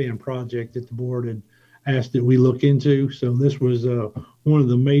next band project that the board had asked that we look into. So this was one of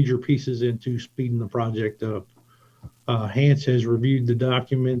the major pieces into speeding the project up. Hans has reviewed the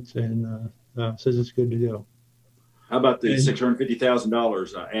document and says it's good to go. How about the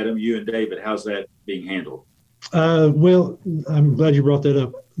 $650,000? Adam, you and David, how's that being handled? Well, I'm glad you brought that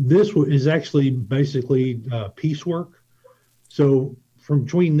up. This is actually basically piecework. So from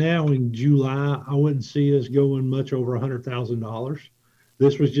between now and July, I wouldn't see us going much over $100,000.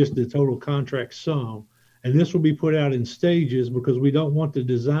 This was just the total contract sum. And this will be put out in stages because we don't want the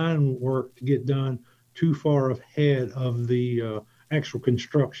design work to get done too far ahead of the actual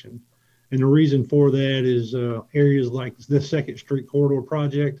construction. And the reason for that is areas like the Second Street Corridor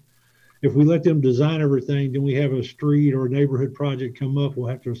project. If we let them design everything, then we have a street or a neighborhood project come up, we'll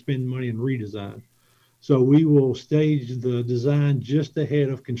have to spend money and redesign. So we will stage the design just ahead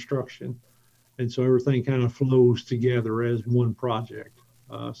of construction. And so everything kind of flows together as one project.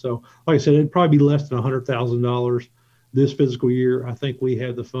 So like I said, it'd probably be less than $100,000 this fiscal year. I think we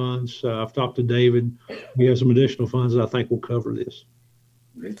have the funds. I've talked to David. We have some additional funds that I think will cover this.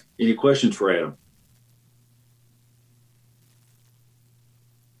 Any questions for Adam?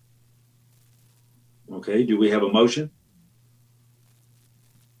 Okay, do we have a motion?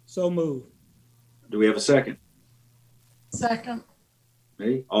 So moved. Do we have a second? Second.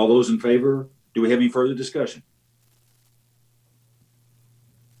 Okay, all those in favor? Do we have any further discussion?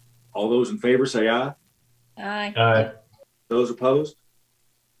 All those in favor say aye. Aye. Aye. Those opposed?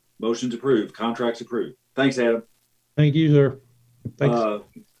 Motion's approved. Contract's approved. Thanks, Adam. Thank you, sir. Thanks.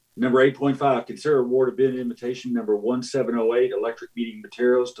 Number 8.5, consider award of bid invitation number 1708, electric meeting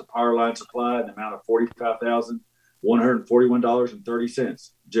materials to Power Line Supply in the amount of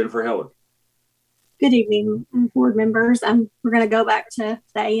 $45,141.30. Jennifer Heller. Good evening, board members. We're going to go back to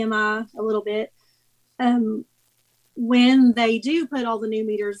the AMI a little bit. When they do put all the new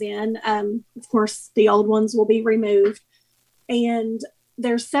meters in, of course, the old ones will be removed. And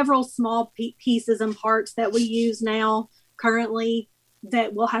there's several small pieces and parts that we use now currently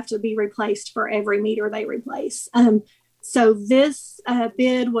that will have to be replaced for every meter they replace. So this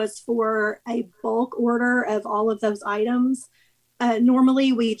bid was for a bulk order of all of those items.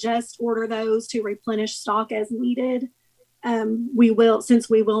 Normally, we just order those to replenish stock as needed. Since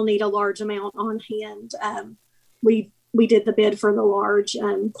we will need a large amount on hand, we did the bid for the large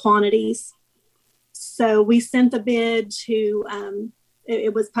quantities. So we sent the bid to,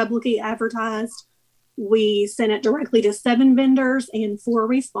 it was publicly advertised. We sent it directly to 7 vendors and 4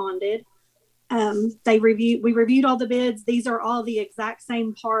 responded. We reviewed all the bids. These are all the exact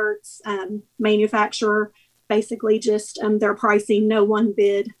same parts, manufacturer, basically just their pricing, no one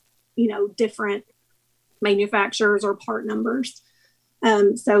bid, different manufacturers or part numbers.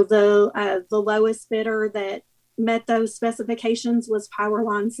 So the lowest bidder that met those specifications was Power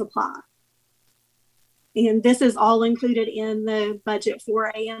Line Supply. And this is all included in the budget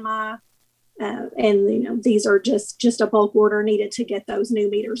for AMI. And these are just a bulk order needed to get those new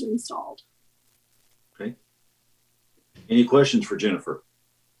meters installed. Okay. Any questions for Jennifer?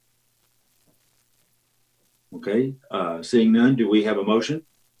 Okay. Seeing none, do we have a motion?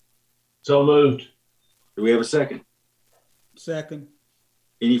 So moved. Do we have a second? Second.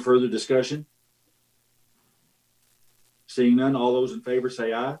 Any further discussion? Seeing none, all those in favor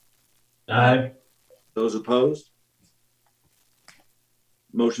say aye. Aye. Those opposed?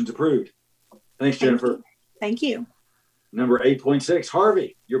 Motion's approved. Thanks, Jennifer. Thank you. Number 8.6,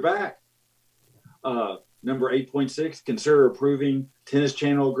 Harvey, you're back. Number 8.6, consider approving tennis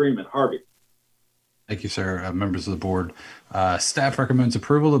channel agreement. Harvey. Thank you, sir. Members of the board. Staff recommends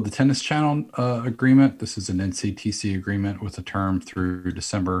approval of the tennis channel agreement. This is an NCTC agreement with a term through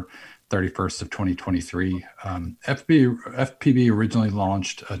December 31st of 2023. FPB originally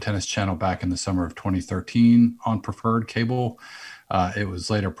launched a tennis channel back in the summer of 2013 on preferred cable. It was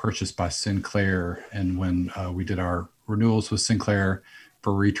later purchased by Sinclair. And when we did our renewals with Sinclair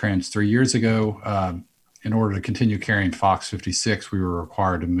for retrans 3 years ago, in order to continue carrying Fox 56, we were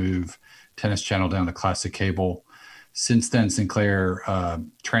required to move tennis channel down to classic cable. Since then, Sinclair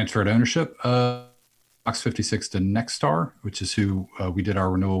transferred ownership of Fox 56 to Nexstar, which is who we did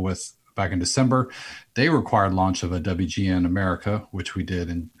our renewal with back in December. They required launch of a WGN America, which we did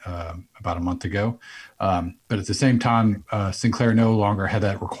in about a month ago. But at the same time, Sinclair no longer had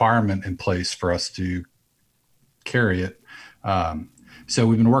that requirement in place for us to carry it. So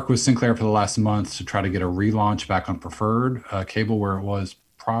we've been working with Sinclair for the last month to try to get a relaunch back on preferred cable where it was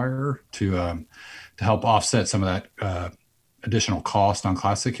prior to help offset some of that additional cost on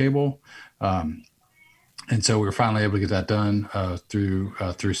classic cable. And so we were finally able to get that done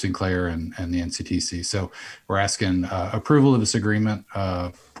through Sinclair and the NCTC. So we're asking approval of this agreement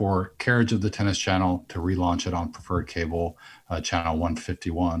for carriage of the tennis channel to relaunch it on preferred cable, channel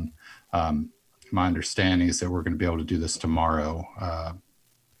 151. My understanding is that we're going to be able to do this tomorrow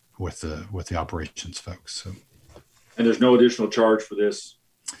with the operations folks. So. And there's no additional charge for this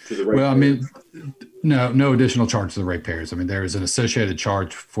to the ratepayers? Well, I mean, no additional charge to the ratepayers. I mean, there is an associated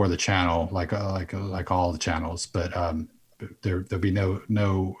charge for the channel, like all the channels, but there'll be no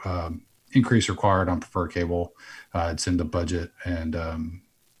increase required on preferred cable. It's in the budget, and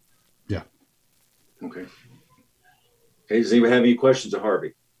yeah. Okay. Does anybody have any questions of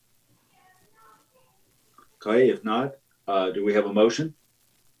Harvey? Okay, if not, Do we have a motion?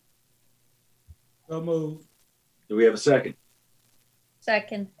 So moved. Do we have a second?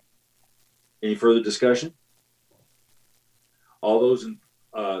 Second. Any further discussion? All those in,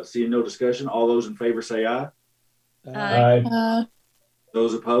 seeing no discussion, all those in favor say aye. Aye.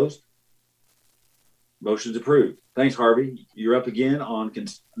 Those opposed? Motion's approved. Thanks, Harvey. You're up again on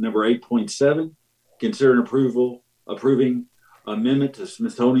number 8.7. Consider an approving amendment to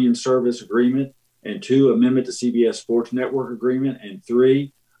Smithsonian Service Agreement, and 2, amendment to CBS Sports Network Agreement, and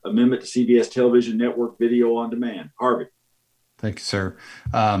 3, amendment to CBS Television Network Video on Demand. Harvey. Thank you, sir.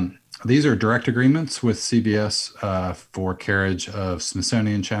 These are direct agreements with CBS for carriage of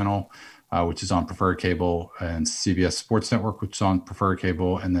Smithsonian Channel, which is on preferred cable, and CBS Sports Network, which is on preferred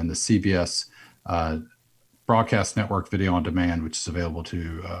cable, and then the CBS Broadcast Network Video on Demand, which is available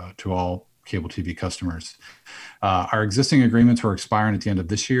to all cable TV customers. Our existing agreements were expiring at the end of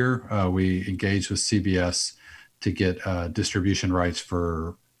this year. We engaged with CBS to get distribution rights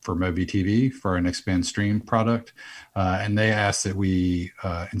for Mobi TV for an expand stream product. And they asked that we,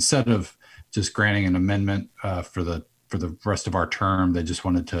 instead of just granting an amendment for the rest of our term, they just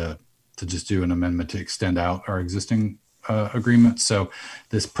wanted to just do an amendment to extend out our existing agreement. So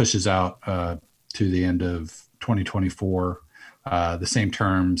this pushes out to the end of 2024, the same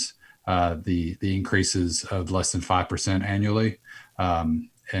terms, the increases of less than 5% annually,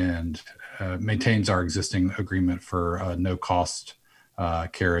 and maintains our existing agreement for no cost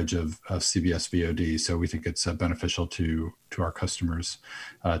carriage of CBS VOD. So we think it's beneficial to our customers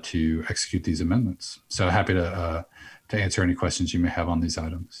to execute these amendments. So happy to answer any questions you may have on these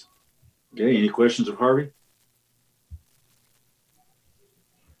items. Okay, any questions of Harvey?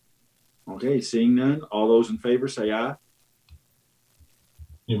 Okay, seeing none, all those in favor say aye.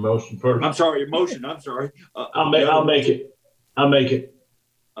 Your motion first. I'm sorry, your motion. I'm sorry. I'll make it.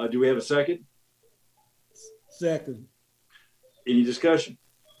 Do we have a second? Second. Any discussion?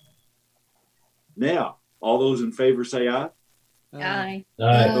 Now, all those in favor say aye. Aye.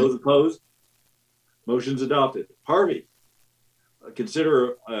 Those opposed? Motion's adopted. Harvey,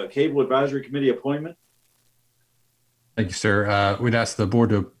 consider a cable advisory committee appointment. Thank you, sir. We'd ask the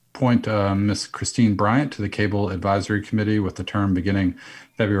board to appoint Ms. Christine Bryant to the Cable Advisory Committee with the term beginning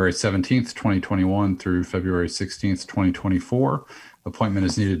February 17th, 2021 through February 16th, 2024. Appointment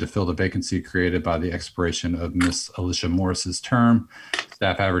is needed to fill the vacancy created by the expiration of Ms. Alicia Morris's term.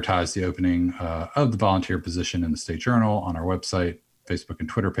 Staff advertised the opening of the volunteer position in the State Journal, on our website, Facebook and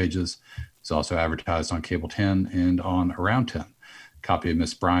Twitter pages. It's also advertised on Cable 10 and on Around 10. Copy of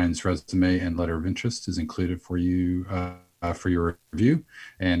Ms. Bryant's resume and letter of interest is included for you for your review.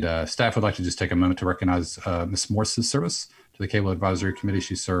 And staff would like to just take a moment to recognize Ms. Morris's service to the Cable Advisory Committee.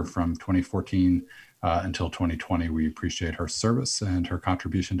 She served from 2014 until 2020. We appreciate her service and her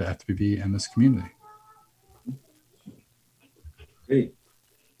contribution to FPB and this community. Okay.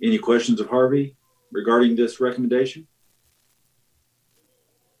 Any questions of Harvey regarding this recommendation?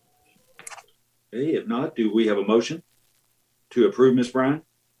 Okay, if not, do we have a motion to approve Ms. Bryant?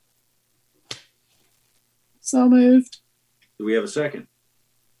 So moved. Do we have a second?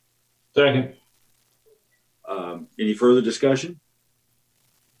 Second. Any further discussion?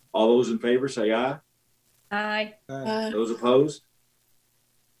 All those in favor say aye. Aye. Those opposed?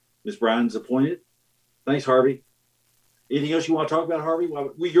 Ms. Bryant's appointed. Thanks, Harvey. Anything else you want to talk about, Harvey?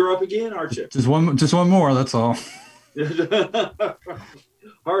 Well, you're up again, aren't you? Just one more, that's all.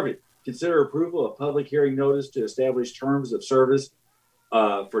 Harvey, consider approval of public hearing notice to establish terms of service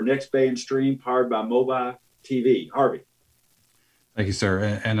for Next Band Stream powered by Mobi TV. Harvey. Thank you,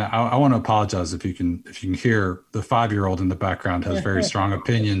 sir. And I want to apologize if you can hear the 5-year-old in the background has very strong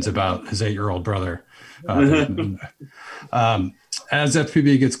opinions about his 8-year-old brother. As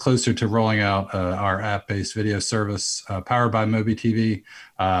FPB gets closer to rolling out our app-based video service powered by Mobi TV,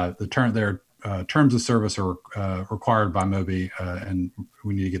 their terms of service are required by Mobi, and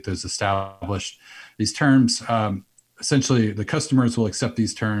we need to get those established. These terms, essentially, the customers will accept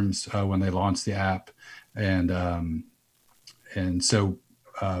these terms when they launch the app, and so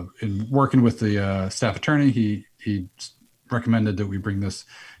in working with the staff attorney, he recommended that we bring this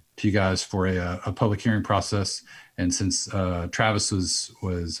to you guys for a public hearing process. And since Travis was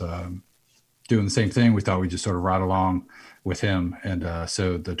doing the same thing, we thought we'd just sort of ride along with him. And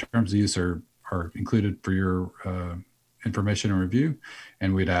so the terms of use are included for your information and review.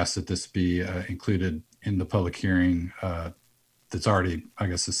 And we'd ask that this be included in the public hearing that's already, I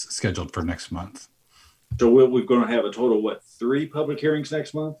guess, is scheduled for next month. So we're going to have a total of 3 public hearings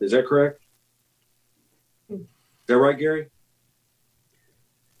next month? Is that correct? Is that right, Gary?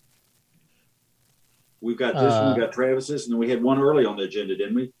 We've got this one, we've got Travis's, and then we had one early on the agenda,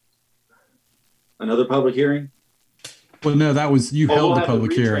 didn't we? Another public hearing? Well, no, that was, you held the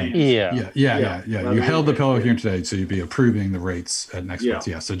public hearing. Yeah. Yeah. You held the public hearing today, so you'd be approving the rates at next month.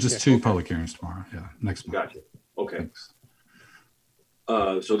 Yeah, so just two public hearings tomorrow. Yeah, next month. Gotcha. Okay.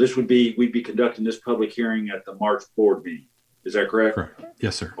 So this would be, we'd be conducting this public hearing at the March board meeting. Is that correct? Correct.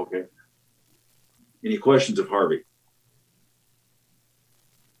 Yes, sir. Okay. Any questions of Harvey?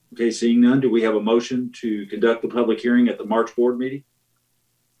 Okay, seeing none, do we have a motion to conduct the public hearing at the March board meeting?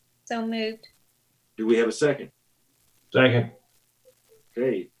 So moved. Do we have a second? Second.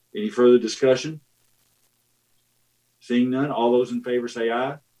 Okay, any further discussion? Seeing none, all those in favor say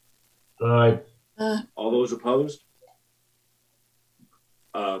aye. Aye. All those opposed?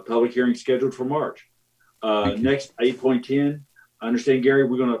 Public hearing scheduled for March. Next, 8.10. I understand, Gary,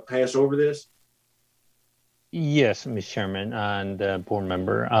 we're going to pass over this. Yes, Mr. Chairman and board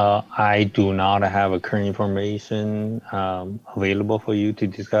member. I do not have a current information available for you to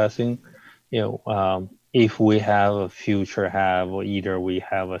discussing. If we have a future or either we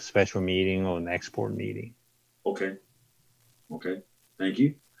have a special meeting or next board meeting. Okay. Okay. Thank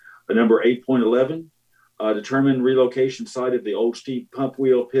you. Number 8.11. Determine relocation site of the old steep pump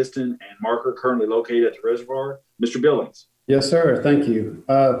wheel, piston, and marker currently located at the reservoir. Mr. Billings. Yes, sir. Thank you.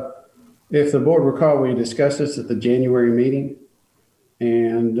 If the board recall, we discussed this at the January meeting,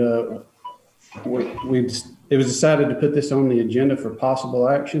 and it was decided to put this on the agenda for possible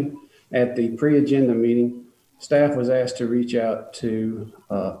action. At the pre-agenda meeting, staff was asked to reach out to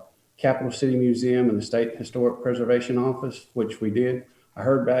Capital City Museum and the State Historic Preservation Office, which we did. I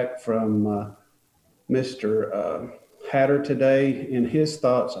heard back from Mr. Hatter today, and his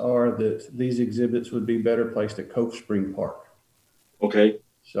thoughts are that these exhibits would be better placed at Cove Spring Park. Okay.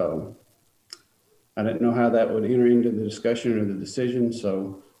 So I didn't know how that would enter into the discussion or the decision,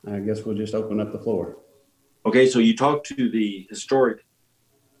 so I guess we'll just open up the floor. Okay, so you talked to the historic,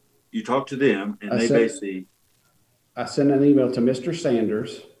 you talked to them, and they basically... I sent an email to Mr.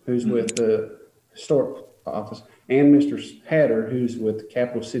 Sanders, who's with the historic office, and Mr. Hatter, who's with the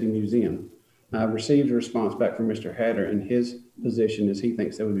Capital City Museum. I've received a response back from Mr. Hatter, and his position is he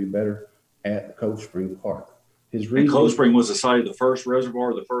thinks that would be better at Cove Spring Park. His reason, and Cove Spring was the site of the first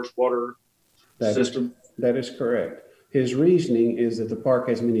reservoir, the first water system? That is correct. His reasoning is that the park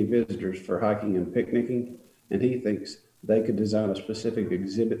has many visitors for hiking and picnicking, and he thinks they could design a specific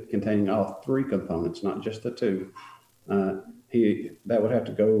exhibit containing all three components, not just the two. That would have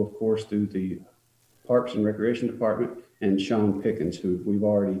to go, of course, through the Parks and Recreation Department and Sean Pickens, who we've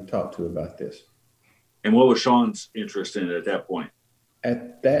already talked to about this. And what was Sean's interest in it at that point?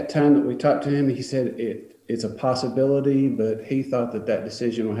 At that time that we talked to him, he said it's a possibility, but he thought that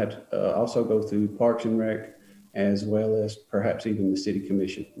decision will have to also go through Parks and Rec, as well as perhaps even the City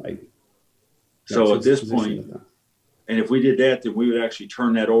Commission. So at this point, and if we did that, then we would actually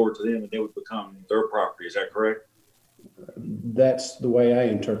turn that over to them and they would become their property. Is that correct? That's the way I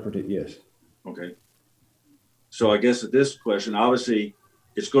interpret it, yes. Okay. So I guess at this question, obviously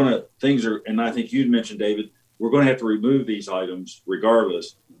it's going to, things are, and I think you'd mentioned, David, we're going to have to remove these items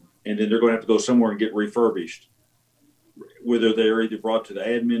regardless. And then they're going to have to go somewhere and get refurbished, whether they're either brought to the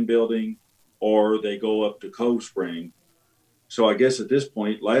admin building or they go up to Cove Spring. So I guess at this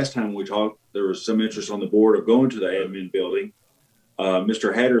point, last time we talked, there was some interest on the board of going to the admin building.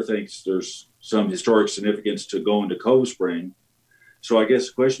 Mr. Hatter thinks there's some historic significance to going to Cove Spring. So I guess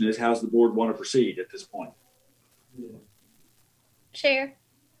the question is, how's the board want to proceed at this point? Chair?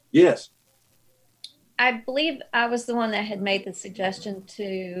 Yes. I believe I was the one that had made the suggestion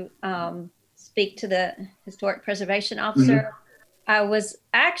to speak to the Historic Preservation Officer. Mm-hmm. I was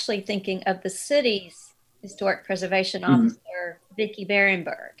actually thinking of the city's Historic Preservation Officer, Vicki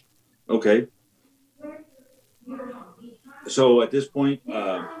Berenberg. Okay. So at this point,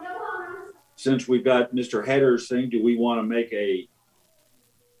 since we've got Mr. Hatter's thing, do we want to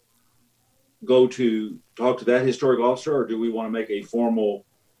go to talk to that historic officer, or do we want to make a formal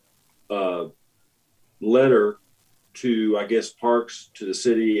letter to, I guess, Parks, to the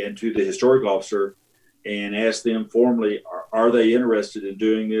city, and to the historic officer, and ask them formally, are they interested in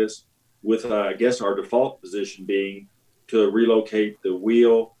doing this, with, I guess, our default position being to relocate the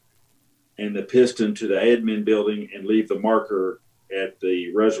wheel and the piston to the admin building and leave the marker at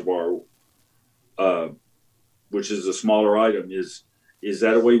the reservoir, which is a smaller item. Is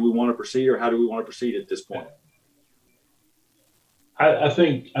that a way we want to proceed, or how do we want to proceed at this point? I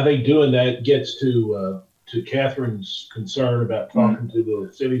think doing that gets to Catherine's concern about talking to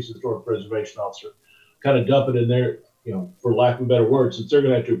the city's historic preservation officer, kind of dump it in there, for lack of a better word, since they're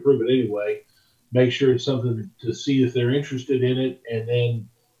going to have to approve it anyway. Make sure it's something to see if they're interested in it, and then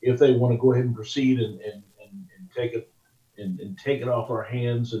if they want to go ahead and proceed and take it off our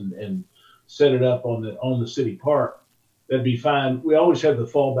hands and set it up on the city park, that'd be fine. We always have the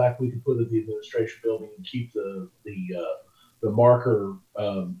fallback we could put at the administration building and keep the marker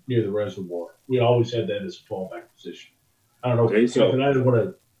near the reservoir. We always had that as a fallback position. I don't know. Okay, so I didn't want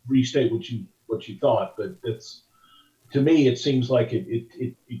to restate what you thought, but it's, to me, it seems like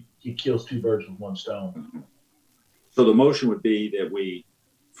it kills two birds with one stone. So the motion would be that we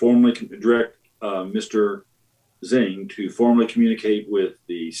formally direct Mr. Zing to formally communicate with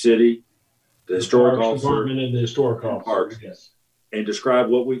the city, the historic officer, department, and the historic officer, parks, yes, and describe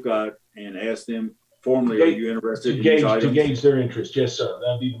what we've got and ask them formally, are you interested in these items? To gauge their interest, yes, sir.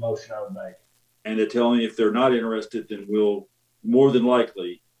 That'd be the motion I would make. And to tell them if they're not interested, then we'll more than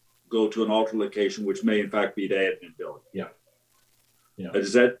likely go to an alternate location, which may in fact be the admin building. Yeah. Yeah.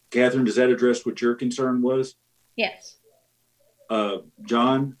 Catherine, does that address what your concern was? Yes.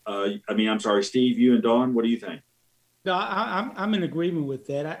 John, I'm sorry, Steve, you and Dawn, what do you think? No, I'm in agreement with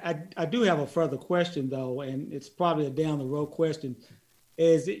that. I do have a further question though, and it's probably a down the road question.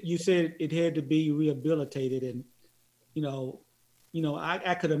 As you said, it had to be rehabilitated, and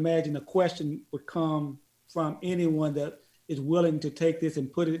I could imagine a question would come from anyone that is willing to take this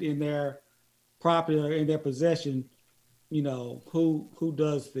and put it in their property or in their possession. Who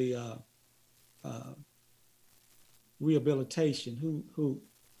does the rehabilitation? Who?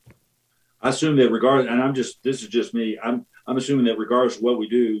 I assume that regardless, and this is just me, I'm assuming that regardless of what we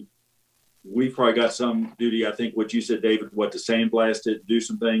do, we've probably got some duty, I think what you said, David, to sandblast it, do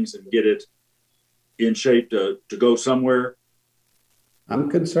some things and get it in shape to go somewhere.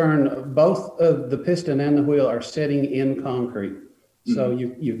 I'm concerned both of the piston and the wheel are sitting in concrete. So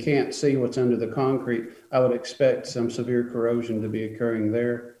you can't see what's under the concrete. I would expect some severe corrosion to be occurring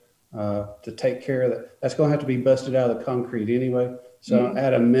there. To take care of that, that's going to have to be busted out of the concrete anyway. So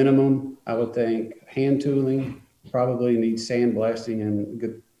at a minimum, I would think hand tooling, probably needs sandblasting and a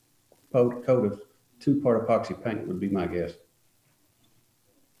good coat of 2-part epoxy paint would be my guess.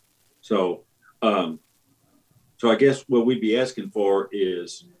 So I guess what we'd be asking for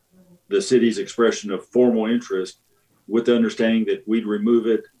is the city's expression of formal interest, with the understanding that we'd remove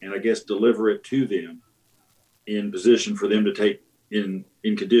it and I guess deliver it to them in position for them to take in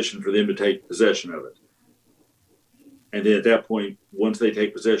condition for them to take possession of it. And then at that point, once they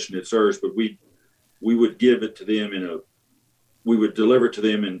take possession, it's ours, but we would give it to them we would deliver it to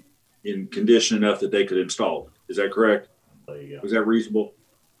them in condition enough that they could install it. Is that correct? There you go. Was that reasonable?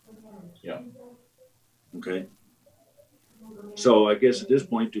 Yeah. Okay. So I guess at this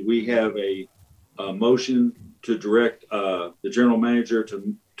point, do we have a motion to direct the general manager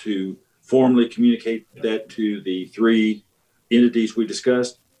to formally communicate that to the 3 entities we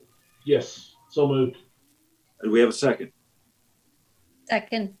discussed? Yes, so moved. Do we have a second?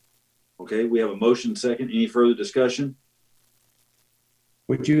 Second. Okay, we have a motion second. Any further discussion?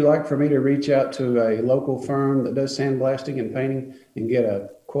 Would you like for me to reach out to a local firm that does sandblasting and painting and get a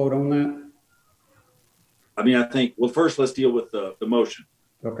quote on that? I think, well, first let's deal with the motion.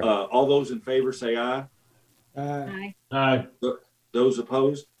 Okay. All those in favor say aye. Aye. Aye. Those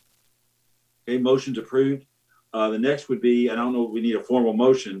opposed? Okay, motion's approved. The next would be, I don't know if we need a formal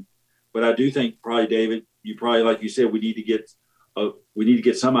motion, but I do think probably, David, you probably, like you said, we need to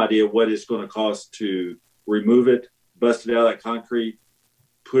get some idea of what it's going to cost to remove it, bust it out of that concrete,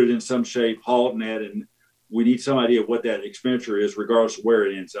 put it in some shape, haul it and that, and we need some idea of what that expenditure is, regardless of where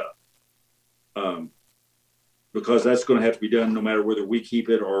it ends up. Because that's going to have to be done no matter whether we keep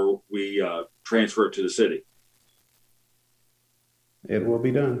it or we transfer it to the city. It will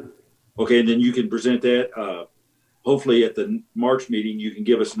be done. Okay, and then you can present that. Hopefully at the March meeting, you can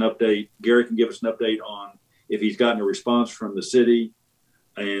give us an update. Gary can give us an update on if he's gotten a response from the city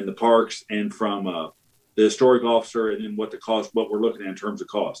and the parks and from the historic officer, and then what we're looking at in terms of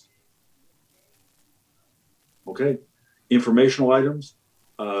cost. Okay, informational items.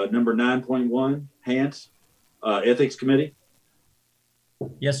 Number 9.1, Hans, Ethics Committee.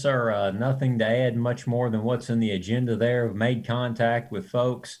 Yes, sir. Nothing to add much more than what's in the agenda there. We've made contact with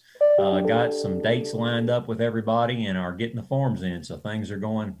folks, got some dates lined up with everybody, and are getting the forms in. So things are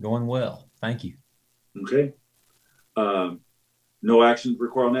going well. Thank you. Okay. No action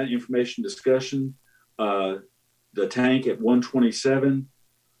required on that. Information discussion. The tank at 127.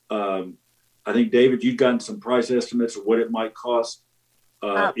 I think, David, you've gotten some price estimates of what it might cost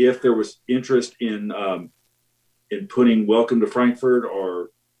if there was interest in putting Welcome to Frankfurt or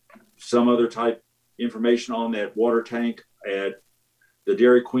some other type information on that water tank at the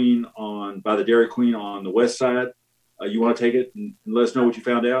Dairy Queen by the Dairy Queen on the west side. You want to take it and let us know what you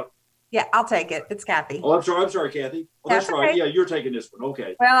found out? Yeah, I'll take it. It's Kathy. Oh, I'm sorry, Kathy. Oh, that's right. Okay. Yeah, you're taking this one.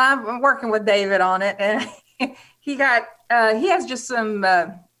 Okay. Well, I'm working with David on it, and he has just some.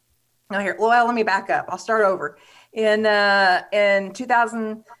 Here, well, let me back up. I'll start over. in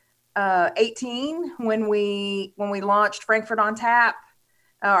 2018 when we launched Frankfurt on Tap,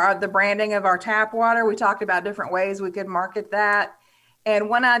 or the branding of our tap water. We talked about different ways we could market that. And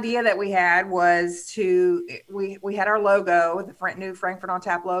one idea that we had was we had our logo, the new Frankfurt on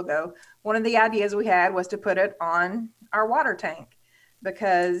Tap logo. One of the ideas we had was to put it on our water tank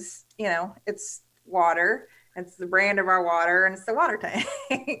because, you know, it's water, it's the brand of our water, and it's the water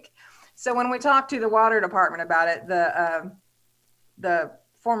tank. So when we talked to the water department about it, the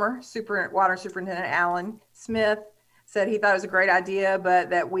former water superintendent, Alan Smith, said he thought it was a great idea, but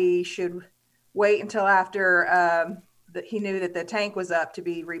that we should wait until after that he knew that the tank was up to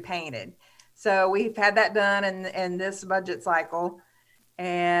be repainted. So we've had that done in this budget cycle.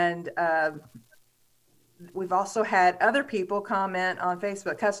 And we've also had other people comment on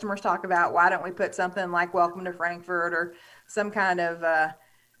Facebook. Customers talk about, why don't we put something like Welcome to Frankfurt or some kind of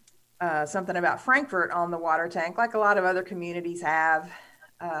something about Frankfurt on the water tank, like a lot of other communities have.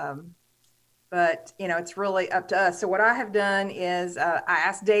 But, you know, it's really up to us. So what I have done is I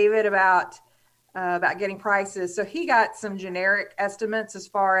asked David about getting prices. So he got some generic estimates as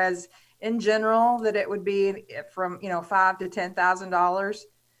far as in general that it would be from, you know, $5,000 to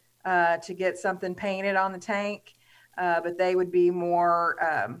 $10,000 to get something painted on the tank. But they would be more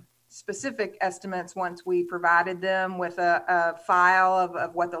specific estimates once we provided them with a file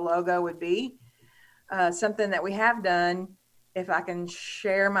of what the logo would be. Something that we have done, if I can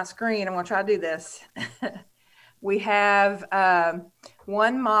share my screen, I'm going to try to do this. We have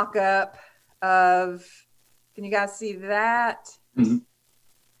one mock-up of, can you guys see that? Mm-hmm.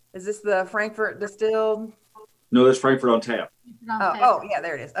 Is this the Frankfurt distilled? No, that's Frankfurt on Tap. Oh, yeah,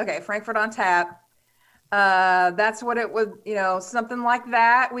 there it is. Okay, Frankfurt on Tap. That's what it would, you know, something like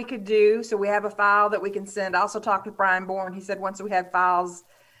that we could do. So we have a file that we can send. I also talked with Brian Bourne. He said once we had files,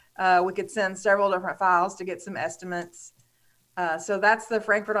 we could send several different files to get some estimates. So that's the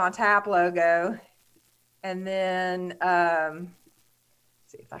Frankfurt on Tap logo. And then,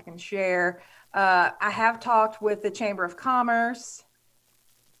 see if I can share. I have talked with the Chamber of Commerce.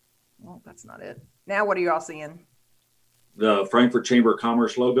 Well, that's not it. Now, what are you all seeing? The Frankfurt Chamber of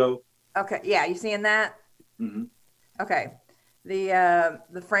Commerce logo. Okay. Yeah. You seeing that? Mm-hmm. Okay. The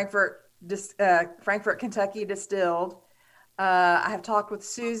Frankfurt, Kentucky distilled. I have talked with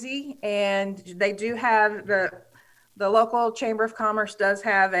Susie, and they do have the local Chamber of Commerce does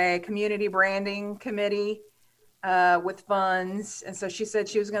have a community branding committee with funds. And so she said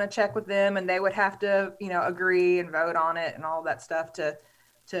she was going to check with them, and they would have to, you know, agree and vote on it and all that stuff to,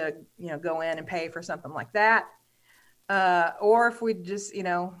 you know, go in and pay for something like that. Or if we just, you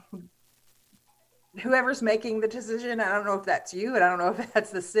know, whoever's making the decision, I don't know if that's you, and I don't know if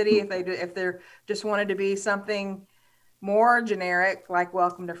that's the city, if they're just wanted to be something more generic, like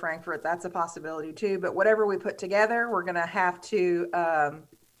Welcome to Frankfurt, that's a possibility too. But whatever we put together, we're going to have to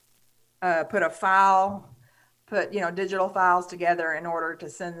put a file, you know, digital files together in order to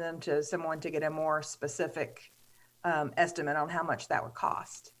send them to someone to get a more specific estimate on how much that would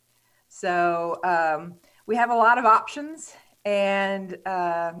cost. So we have a lot of options. And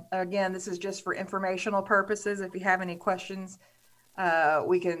again, this is just for informational purposes. If you have any questions,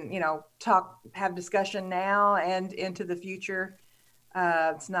 we can, you know, have discussion now and into the future.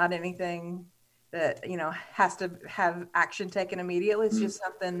 It's not anything that, you know, has to have action taken immediately. It's just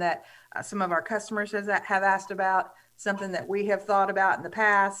something that some of our customers have asked about, something that we have thought about in the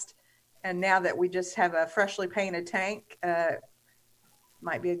past. And now that we just have a freshly painted tank,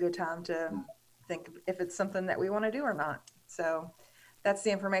 might be a good time to think if it's something that we want to do or not. So that's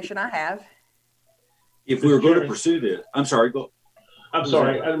the information I have. If we were going to pursue this, I'm sorry, go. I'm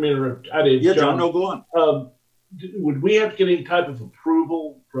sorry, I didn't mean to interrupt. I did. Yeah, John, no, go on. Would we have to get any type of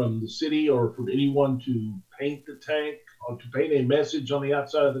approval from the city or from anyone to paint the tank or to paint a message on the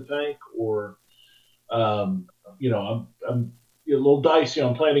outside of the tank? Or, you know, I'm a little dicey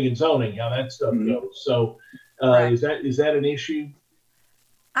on planning and zoning, how that stuff goes. So right. Is that an issue?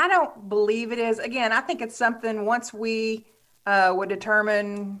 I don't believe it is. Again, I think it's something once we would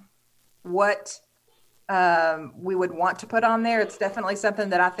determine what we would want to put on there, it's definitely something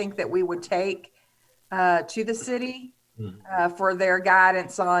that I think that we would take to the city for their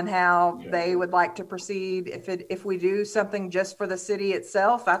guidance on how they would like to proceed. If we do something just for the city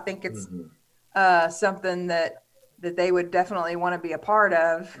itself, I think it's something that they would definitely want to be a part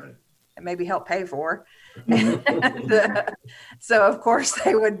of and maybe help pay for. So of course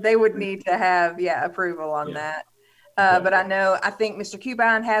they would need to have approval on that. But I think Mr.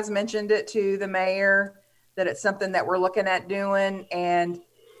 Cubine has mentioned it to the mayor that it's something that we're looking at doing, and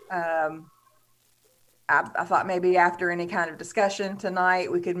I thought maybe after any kind of discussion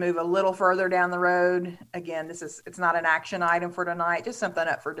tonight, we could move a little further down the road. Again, it's not an action item for tonight, just something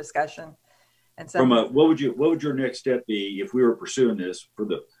up for discussion. And so, what would your next step be if we were pursuing this for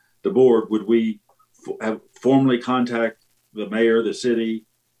the board? Would we have formally contact the mayor, the city,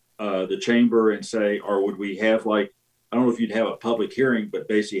 the chamber, and say, or would we have, like, I don't know if you'd have a public hearing, but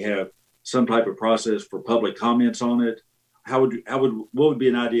basically have some type of process for public comments on it? What would be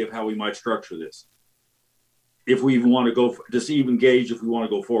an idea of how we might structure this? If we even want to go, just even gauge if we want to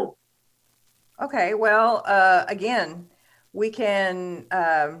go forward. Okay, well, again, we can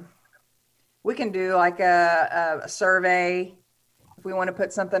do like a survey if we want to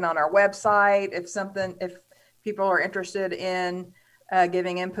put something on our website. If people are interested in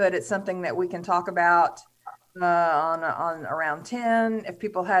giving input, it's something that we can talk about on around 10. If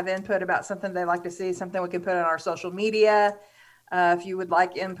people have input about something they'd like to see, something we can put on our social media. If you would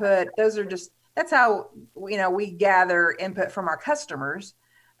like input, that's how we gather input from our customers.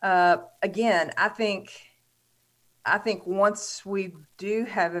 Again, I think once we do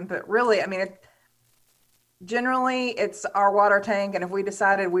have input, really, I mean, generally it's our water tank, and if we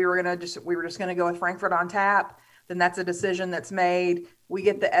decided we were just going to go with Frankfurt on tap, then that's a decision that's made. We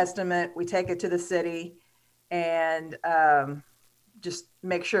get the estimate, we take it to the city, and just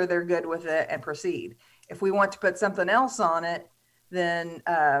make sure they're good with it and proceed. If we want to put something else on it, then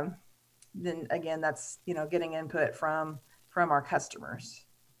again, that's getting input from our customers,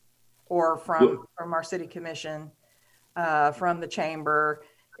 or from our city commission, from the chamber,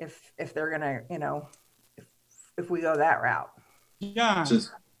 if they're gonna, if we go that route. John.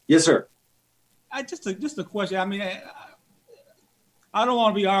 Yes, sir. Just a question. I mean, I don't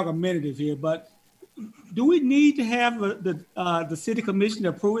want to be argumentative here, but do we need to have the city commission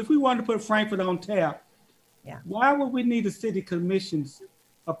approve? If we wanted to put Frankfurt on tap, yeah, why would we need the city commission's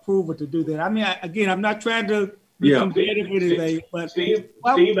approval to do that? I mean, again, I'm not trying to be competitive with anything, but Steve,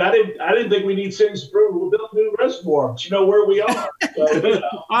 I didn't think we need city's approval. We're building new reservoirs. You know where we are. So,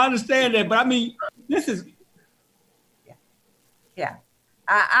 I understand that, but I mean, this is. Yeah,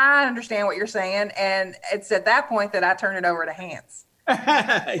 I understand what you're saying, and it's at that point that I turn it over to Hans.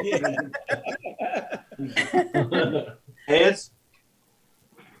 Hans?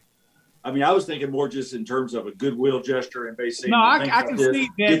 I mean, I was thinking more just in terms of a goodwill gesture and basically. No, I can see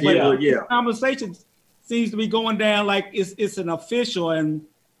that, but the conversation seems to be going down like it's an official, and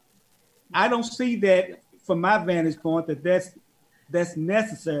I don't see that from my vantage point that's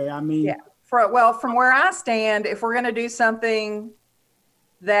necessary. I mean, yeah. From where I stand, if we're going to do something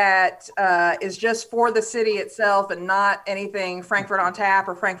that is just for the city itself and not anything Frankfurt on tap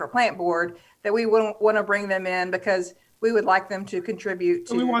or Frankfurt Plant Board, that we wouldn't want to bring them in because we would like them to contribute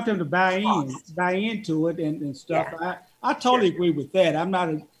to. We want them to buy into it and stuff. Yeah. I totally agree with that. I'm not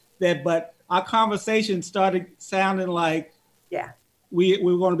but our conversation started sounding like we're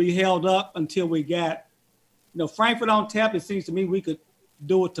going to be held up until we got, Frankfurt on tap. It seems to me we could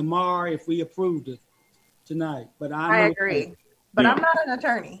do it tomorrow if we approved it tonight. But I agree. But I'm not an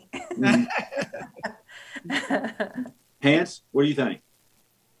attorney. Hans, what do you think?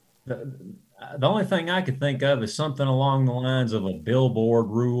 The only thing I could think of is something along the lines of a billboard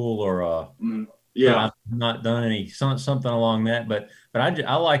rule or a. I've not done something along that, but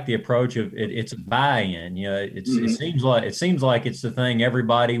I like the approach of it. It's a buy-in. It seems like it's the thing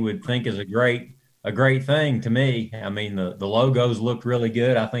everybody would think is a great thing to me. I mean, the logos looked really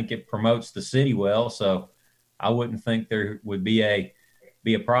good. I think it promotes the city well, so I wouldn't think there would be a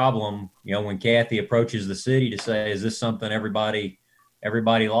problem, when Kathy approaches the city to say, is this something everybody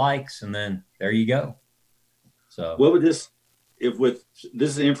likes? And then there you go. So what would this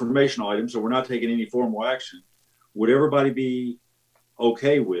is an informational item, so we're not taking any formal action. Would everybody be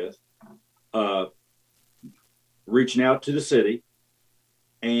okay with reaching out to the city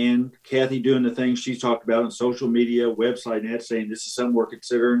and Kathy doing the things she's talked about on social media, website, and that, saying this is something we're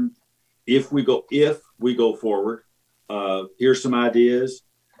considering if we go forward? Here's some ideas.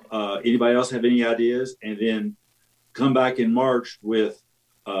 Anybody else have any ideas? And then come back in March with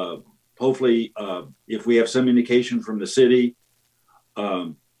hopefully if we have some indication from the city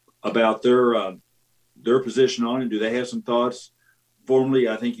about their position on it. Do they have some thoughts formally?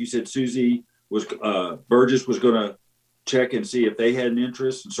 I think you said Susie Burgess was going to check and see if they had an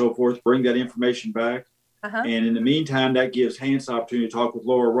interest and so forth, bring that information back. And in the meantime, that gives Hans the opportunity to talk with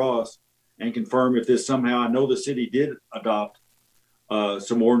Laura Ross and confirm if this somehow, I know the city did adopt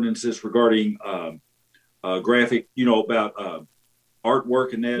some ordinances regarding graphic, about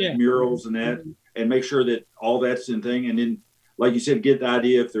artwork and that, murals and that, and make sure that all that's in thing. And then, like you said, get the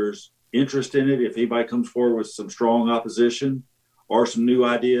idea if there's interest in it, if anybody comes forward with some strong opposition or some new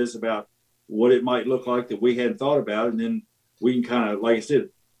ideas about what it might look like that we hadn't thought about. And then we can kind of, like I said,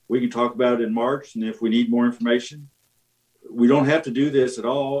 we can talk about it in March. And if we need more information, we don't have to do this at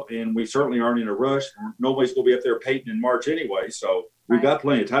all. And we certainly aren't in a rush. Nobody's going to be up there painting in March anyway. So we've got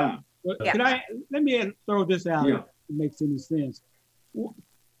plenty of time. But let me throw this out if it makes any sense.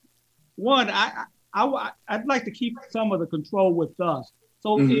 One, I'd like to keep some of the control with us.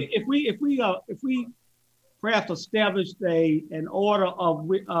 So if we perhaps established an order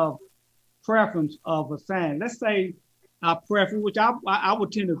of preference of a sign, let's say our preference, which I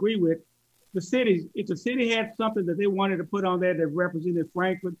would tend to agree with, the city, if the city had something that they wanted to put on there that represented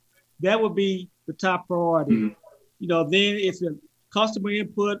Frankfort, that would be the top priority. You know, then it's a customer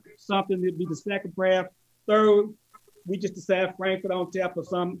input, something that'd be the second preference. Third, we just decide Frankfort on top of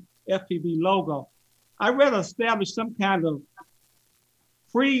some FPB logo. I'd rather establish some kind of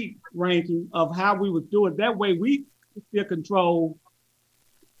pre-ranking of how we would do it. That way we still control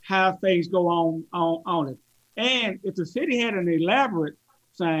how things go on it. And if the city had an elaborate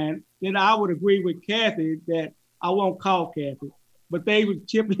sign, then I would agree with Kathy that I won't call Kathy, but they would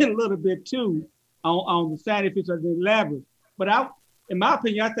chip in a little bit too on the sign if it's an elaborate. But in my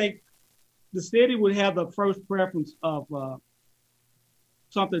opinion, I think the city would have the first preference of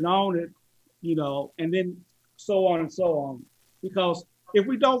something on it, you know, and then so on and so on. Because if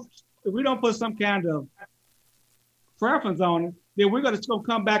we don't put some kind of preference on it, then we're going to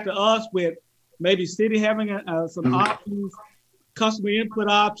come back to us with maybe city having some options, customer input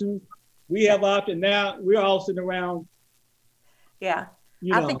options. We have options now. We're all sitting around. Yeah,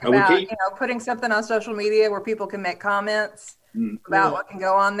 I think about putting something on social media where people can make comments about what can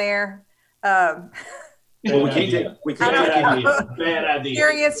go on there. Well, we can't take bad idea.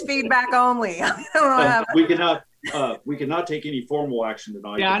 Serious feedback only. We cannot take any formal action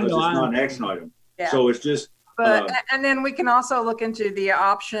tonight because it's not an action item. Yeah. So it's just. But and then we can also look into the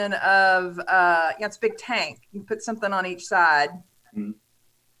option of it's a big tank. You can put something on each side.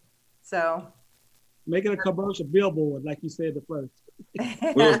 So make it a commercial billboard, like you said the first.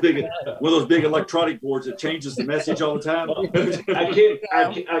 One of those big electronic boards that changes the message all the time.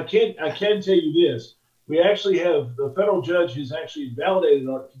 I can tell you this. We actually have the federal judge who's actually validated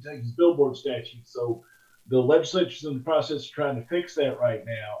our Kentucky's billboard statute. So the legislature's in the process of trying to fix that right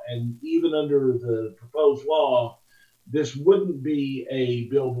now. And even under the proposed law, this wouldn't be a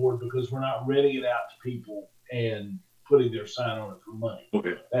billboard because we're not renting it out to people and putting their sign on it for money.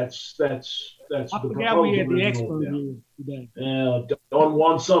 Okay. That's I the forgot we had the proposal expert original. here today.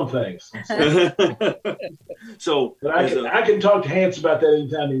 On some things. So but I can talk to Hans about that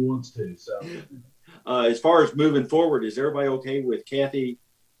anytime he wants to. So as far as moving forward, is everybody okay with Kathy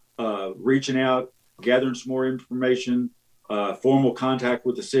reaching out, gathering some more information, formal contact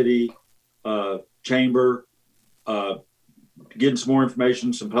with the city, chamber, getting some more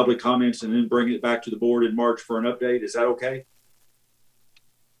information, some public comments, and then bringing it back to the board in March for an update? Is that okay?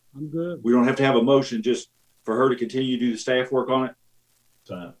 I'm good. We don't have to have a motion, just for her to continue to do the staff work on it.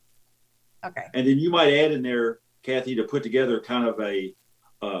 Okay. And then you might add in there, Kathy, to put together kind of a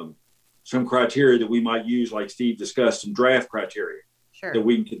some criteria that we might use, like Steve discussed, some draft criteria that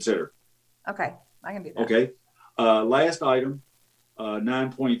we can consider. Okay, I can do that. Okay. Last item,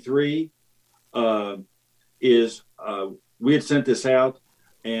 9.3, is we had sent this out,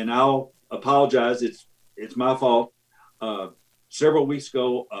 and I'll apologize. It's my fault. Several weeks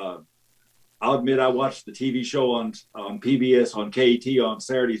ago, I'll admit I watched the TV show on PBS on KET on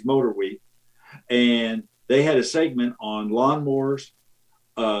Saturday's Motor Week, and they had a segment on lawnmowers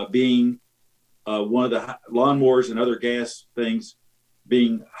being one of the lawnmowers and other gas things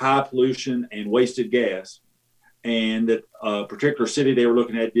being high pollution and wasted gas. And that a particular city they were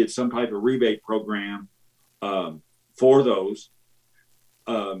looking at did some type of rebate program for those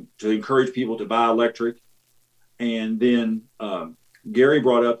to encourage people to buy electric. And then Gary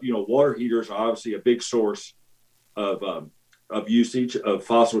brought up, water heaters are obviously a big source of usage of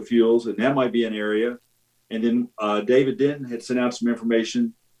fossil fuels, and that might be an area. And then David Denton had sent out some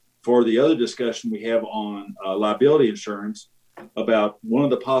information for the other discussion we have on liability insurance about one of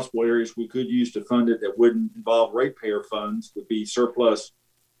the possible areas we could use to fund it that wouldn't involve ratepayer funds would be surplus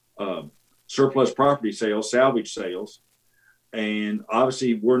property sales, salvage sales. And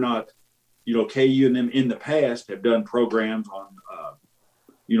obviously we're not, KU and them in the past have done programs on,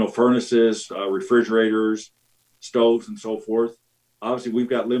 furnaces, refrigerators, stoves, and so forth. Obviously we've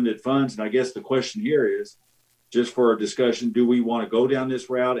got limited funds. And I guess the question here is, just for a discussion, do we want to go down this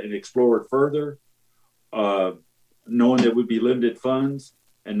route and explore it further? Knowing that would be limited funds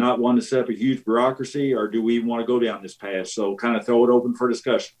and not want to set up a huge bureaucracy, or do we want to go down this path? So kind of throw it open for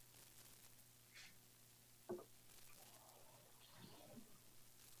discussion.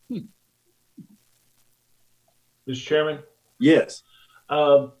 Mr. Chairman? Yes.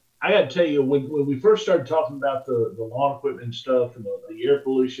 I got to tell you, when we first started talking about the lawn equipment and stuff and the air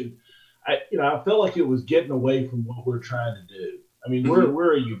pollution, I felt like it was getting away from what we're trying to do. I mean,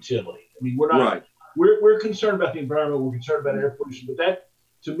 we're a utility. I mean, we're not. Right. We're concerned about the environment. We're concerned about air pollution, but that,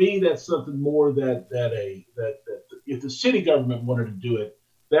 to me, that's something more that if the city government wanted to do it,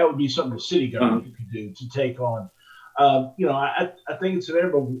 that would be something the city government could do to take on. I think it's an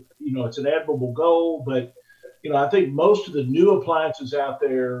admirable goal, but I think most of the new appliances out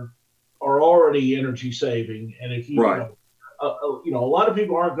there are already energy saving, and if you, a lot of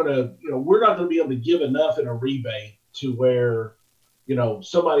people aren't going to, we're not going to be able to give enough in a rebate to where,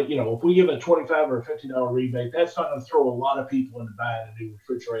 somebody, if we give a $25 or a $50 rebate, that's not going to throw a lot of people into buying a new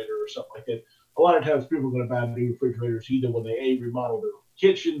refrigerator or something like that. A lot of times people are going to buy new refrigerators either when they remodel their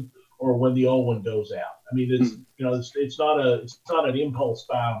kitchen or when the old one goes out. I mean, it's not an impulse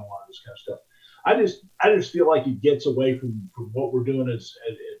buy on a lot of this kind of stuff. I just feel like it gets away from what we're doing at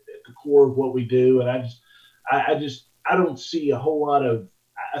the core of what we do, and I don't see a whole lot of.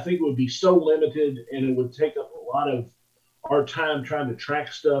 I think it would be so limited, and it would take up a lot of our time trying to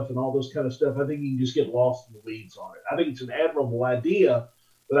track stuff and all this kind of stuff. I think you can just get lost in the weeds on it. I think it's an admirable idea,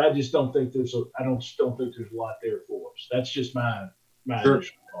 but I just don't think there's a lot there for us. That's just my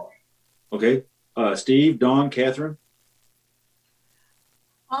initial thought. Okay, Steve, Dawn, Catherine.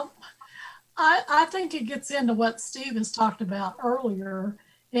 I think it gets into what Steve has talked about earlier,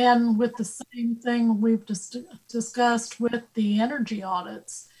 and with the same thing we've discussed with the energy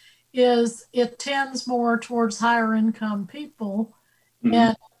audits, is it tends more towards higher income people,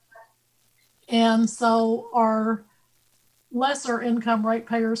 and so our lesser income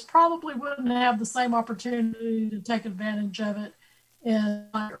ratepayers probably wouldn't have the same opportunity to take advantage of it as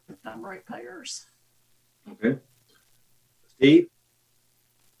higher income ratepayers. Okay, Steve.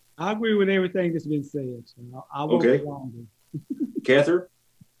 I agree with everything that's been said. So I won't go longer. Catherine?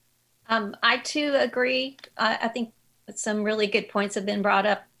 I too agree. I think some really good points have been brought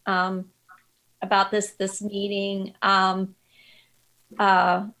up about this meeting. The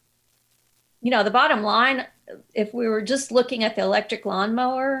bottom line, if we were just looking at the electric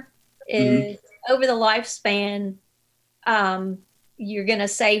lawnmower, is over the lifespan, you're going to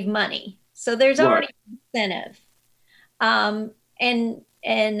save money. So there's already incentive. And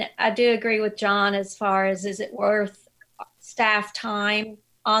I do agree with John as far as, is it worth staff time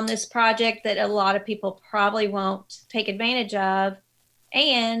on this project that a lot of people probably won't take advantage of?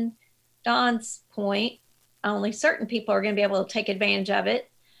 And Don's point, only certain people are going to be able to take advantage of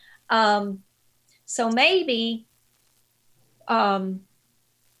it. So maybe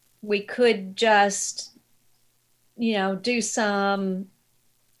we could just, do some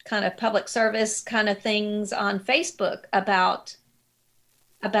kind of public service kind of things on Facebook about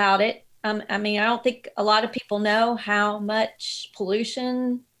it. I mean, I don't think a lot of people know how much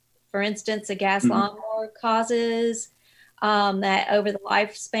pollution, for instance, a gas lawnmower causes, that over the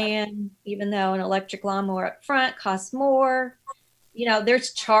lifespan, even though an electric lawnmower up front costs more,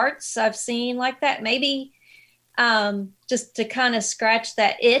 there's charts I've seen like that. Maybe just to kind of scratch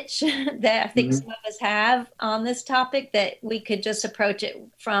that itch that I think some of us have on this topic, that we could just approach it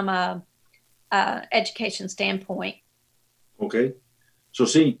from a education standpoint. Okay. So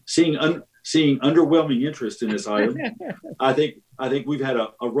seeing underwhelming interest in this item, I think we've had a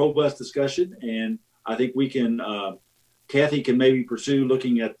robust discussion, and I think we can, Kathy can maybe pursue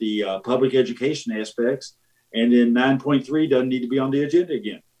looking at the public education aspects, and then 9.3 doesn't need to be on the agenda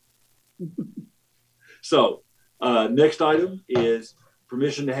again. So next item is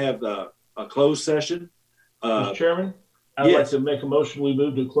permission to have a closed session. Mr. Chairman, I'd like to make a motion. We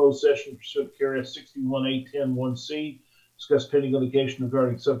move to closed session pursuant to KRS 61.810(1)(c). Discuss pending litigation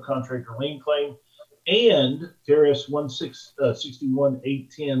regarding subcontractor lien claim, and KRS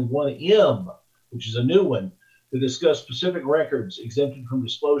 61.810(1)(m), which is a new one, to discuss specific records exempted from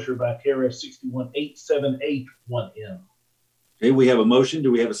disclosure by KRS 61.878(1)(m). Okay, we have a motion.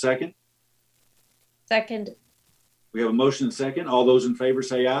 Do we have a second? Second. We have a motion and second. All those in favor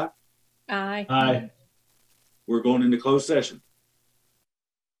say aye. Aye. Aye. We're going into closed session.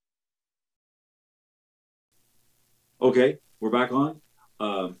 Okay, we're back on.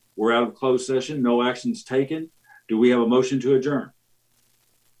 We're out of closed session. No actions taken. Do we have a motion to adjourn?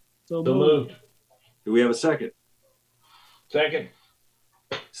 So moved. Do we have a second? Second.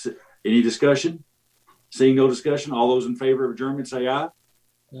 Any discussion? Seeing no discussion, all those in favor of adjournment say aye.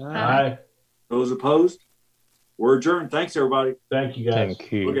 Aye. Those opposed? We're adjourned. Thanks, everybody. Thank you, guys.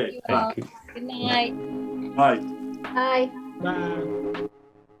 Thank you. Okay. Thank you. Good night. Bye. Bye. Bye.